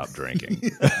desire to stop drinking.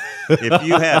 If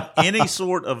you have any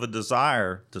sort of a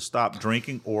desire to stop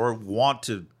drinking or want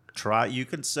to try, you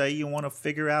can say you want to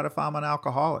figure out if I'm an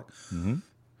alcoholic.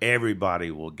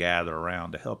 Everybody will gather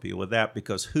around to help you with that,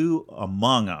 because who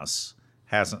among us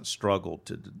hasn't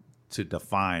struggled to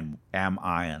define, am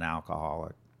I an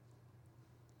alcoholic?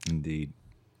 Indeed.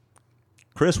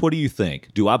 Chris, what do you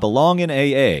think? Do I belong in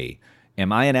AA?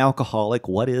 Am I an alcoholic?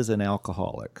 What is an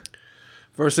alcoholic?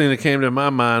 First thing that came to my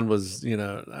mind was,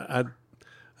 I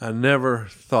never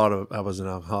thought I was an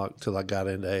alcoholic till I got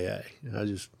into AA.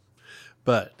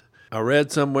 But I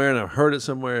read somewhere and I've heard it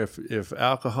somewhere, if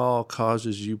alcohol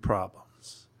causes you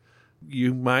problems,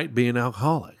 you might be an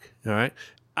alcoholic. All right.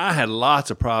 I had lots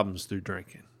of problems through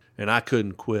drinking, and I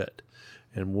couldn't quit.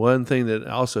 And one thing that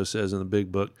also says in the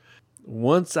big book,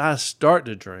 once I start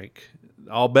to drink,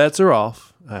 all bets are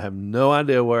off. I have no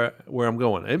idea where I'm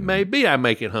going. It may be I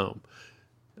make it home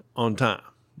on time.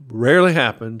 Rarely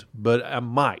happened, but I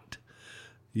might.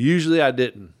 Usually I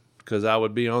didn't, because I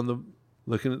would be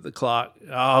looking at the clock.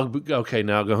 Oh, okay,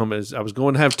 now I'll go home. I was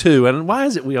going to have two. And why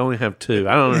is it we only have two?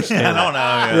 I don't understand. I don't know.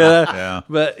 Yeah.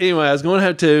 But anyway, I was going to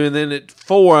have two, and then at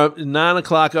 9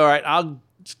 o'clock, all right, I'll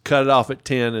cut it off at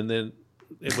 10, and then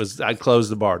I closed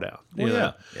the bar down.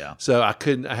 Yeah. So I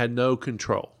had no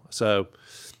control. So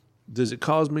does it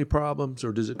cause me problems,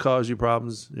 or does it cause you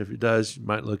problems? If it does, you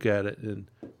might look at it. And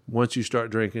once you start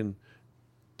drinking,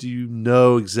 do you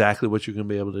know exactly what you're going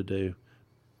to be able to do?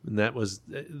 And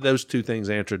those two things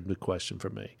answered the question for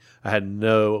me. I had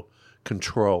no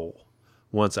control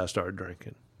once I started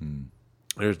drinking.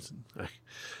 I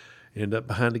ended up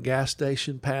behind a gas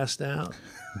station, passed out.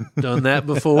 Done that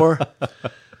before.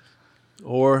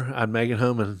 Or I'd make it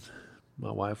home, and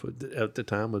my wife at the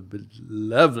time would be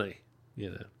lovely.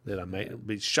 That I may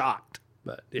be shocked,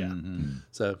 but yeah.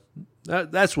 So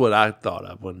that's what I thought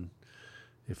of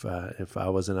if I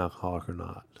was an alcoholic or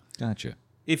not. Gotcha.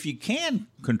 If you can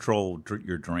control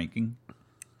your drinking,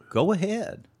 go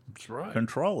ahead. That's right.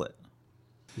 Control it.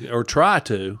 Or try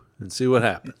to, and see what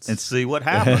happens.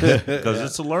 Because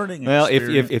it's a learning Well,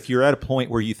 experience. if you're at a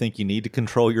point where you think you need to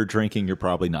control your drinking, you're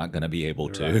probably not going to be able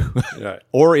to. Right.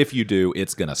 Or if you do,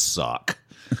 it's going to suck.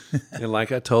 And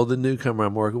like I told the newcomer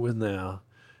I'm working with now,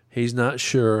 he's not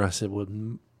sure. I said, well,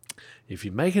 if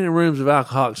you're making in rooms of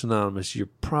Alcoholics Anonymous, you're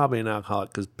probably an alcoholic,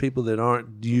 because people that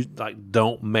aren't,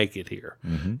 don't make it here.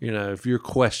 If you're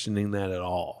questioning that at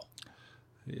all.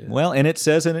 Yeah. Well, and it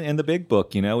says in the big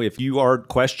book, if you are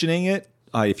questioning it,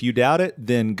 if you doubt it,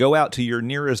 then go out to your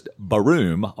nearest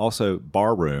barroom, also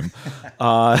bar room.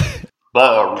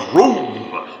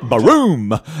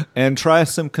 Baroom, and try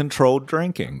some controlled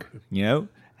drinking.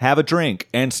 Have a drink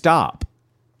and stop.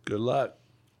 Good luck.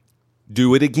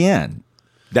 Do it again.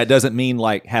 That doesn't mean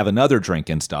like have another drink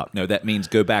and stop. No, that means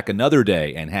go back another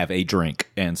day and have a drink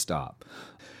and stop.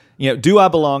 Do I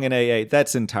belong in AA?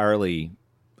 That's entirely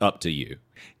up to you.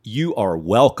 You are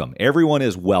welcome. Everyone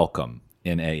is welcome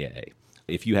in AA.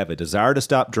 If you have a desire to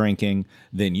stop drinking,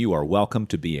 then you are welcome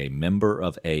to be a member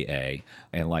of AA.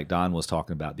 And like Don was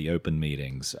talking about, the open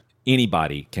meetings,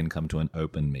 anybody can come to an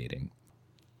open meeting.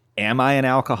 Am I an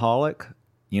alcoholic?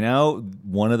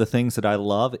 One of the things that I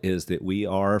love is that we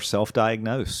are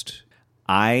self-diagnosed.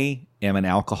 I am an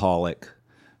alcoholic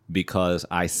because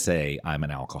I say I'm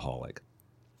an alcoholic.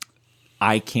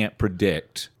 I can't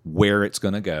predict where it's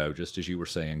going to go, just as you were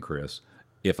saying, Chris,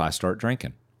 if I start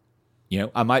drinking.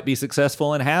 I might be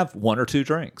successful and have one or two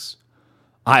drinks.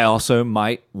 I also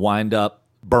might wind up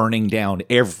burning down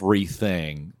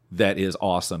everything that is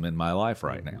awesome in my life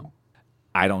right now.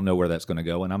 I don't know where that's going to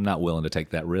go, and I'm not willing to take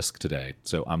that risk today,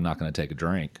 so I'm not going to take a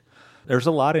drink. There's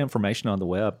a lot of information on the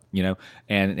web,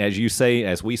 and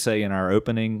as we say in our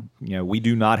opening, we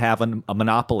do not have a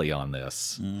monopoly on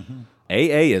this. Mm-hmm.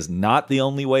 AA is not the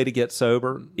only way to get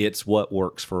sober. It's what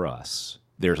works for us.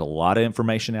 There's a lot of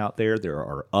information out there. There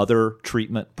are other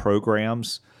treatment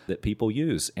programs that people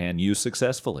use and use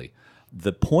successfully.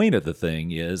 The point of the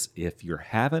thing is, if you're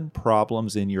having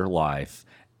problems in your life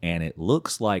and it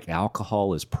looks like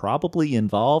alcohol is probably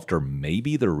involved or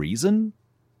maybe the reason,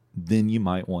 then you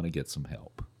might want to get some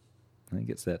help. I think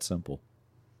it's that simple.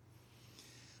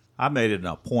 I made an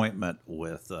appointment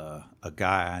with a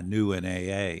guy I knew in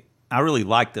AA. I really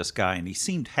liked this guy, and he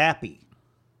seemed happy.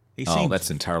 That's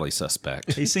entirely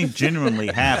suspect. He seemed genuinely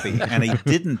happy, and he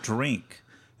didn't drink.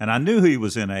 And I knew he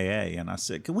was in AA, and I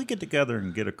said, can we get together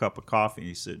and get a cup of coffee? And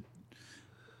he said,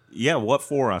 yeah, what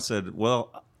for? I said,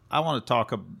 well, I want to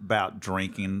talk about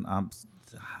drinking.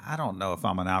 I don't know if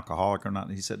I'm an alcoholic or not.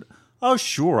 And he said, oh,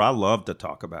 sure, I love to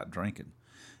talk about drinking.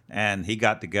 And he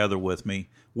got together with me.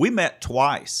 We met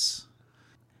twice.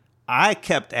 I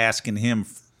kept asking him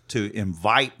to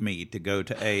invite me to go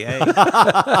to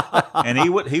AA. And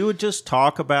he would just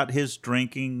talk about his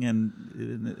drinking,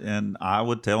 and I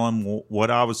would tell him what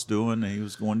I was doing, and he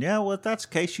was going, yeah, well, if that's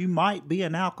the case, you might be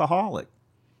an alcoholic.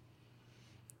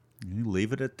 And you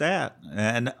leave it at that.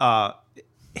 And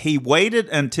he waited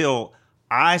until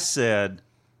I said,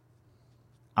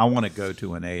 I want to go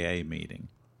to an AA meeting.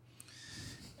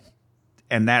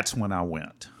 And that's when I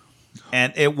went.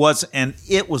 And it was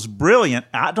brilliant.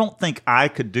 I don't think I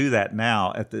could do that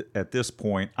now at this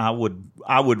point. I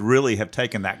would really have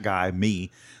taken that guy,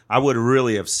 I would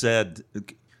really have said,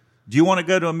 do you want to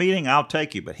go to a meeting? I'll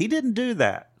take you. But he didn't do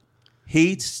that.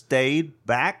 He stayed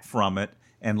back from it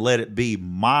and let it be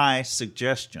my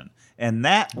suggestion. And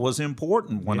that was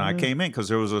important when I came in, because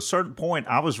there was a certain point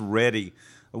I was ready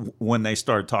when they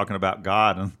started talking about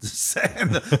God. And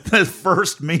the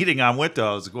first meeting I went to,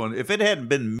 I was going, if it hadn't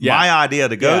been my idea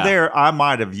to go there, I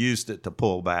might have used it to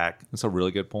pull back. That's a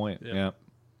really good point. Yeah.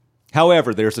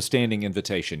 However, there's a standing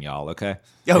invitation, y'all, okay?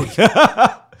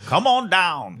 Oh, come on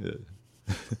down.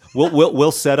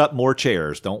 We'll set up more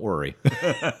chairs. Don't worry.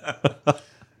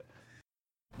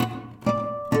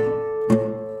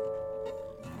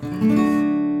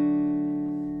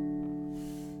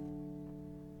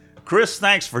 Chris,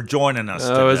 thanks for joining us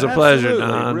today. It was a pleasure,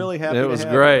 Absolutely. Don. Really happy It to was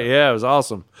have great. you. Yeah, it was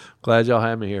awesome. Glad y'all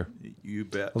had me here. You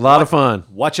bet. A lot of fun.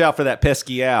 Watch out for that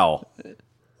pesky owl.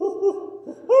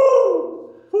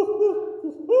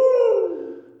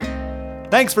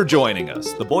 Thanks for joining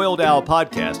us. The Boiled Owl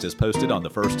podcast is posted on the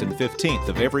 1st and 15th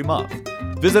of every month.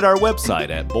 Visit our website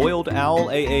at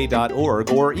boiledowlaa.org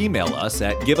or email us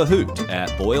at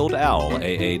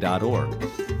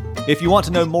giveahoot@boiledowlaa.org. If you want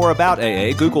to know more about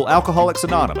AA, Google Alcoholics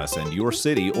Anonymous in your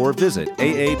city or visit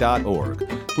aa.org.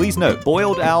 Please note,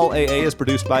 Boiled Owl AA is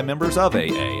produced by members of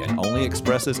AA and only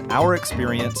expresses our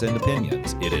experience and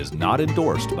opinions. It is not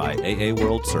endorsed by AA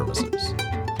World Services.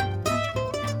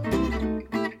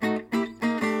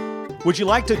 Would you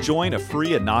like to join a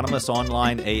free anonymous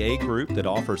online AA group that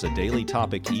offers a daily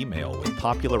topic email with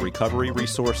popular recovery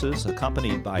resources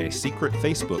accompanied by a secret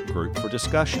Facebook group for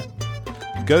discussion?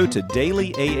 Go to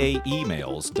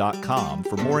dailyaaemails.com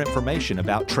for more information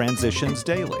about Transitions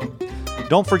Daily.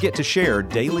 Don't forget to share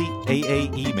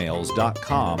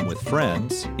dailyaaemails.com with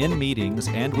friends, in meetings,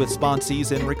 and with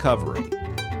sponsees in recovery.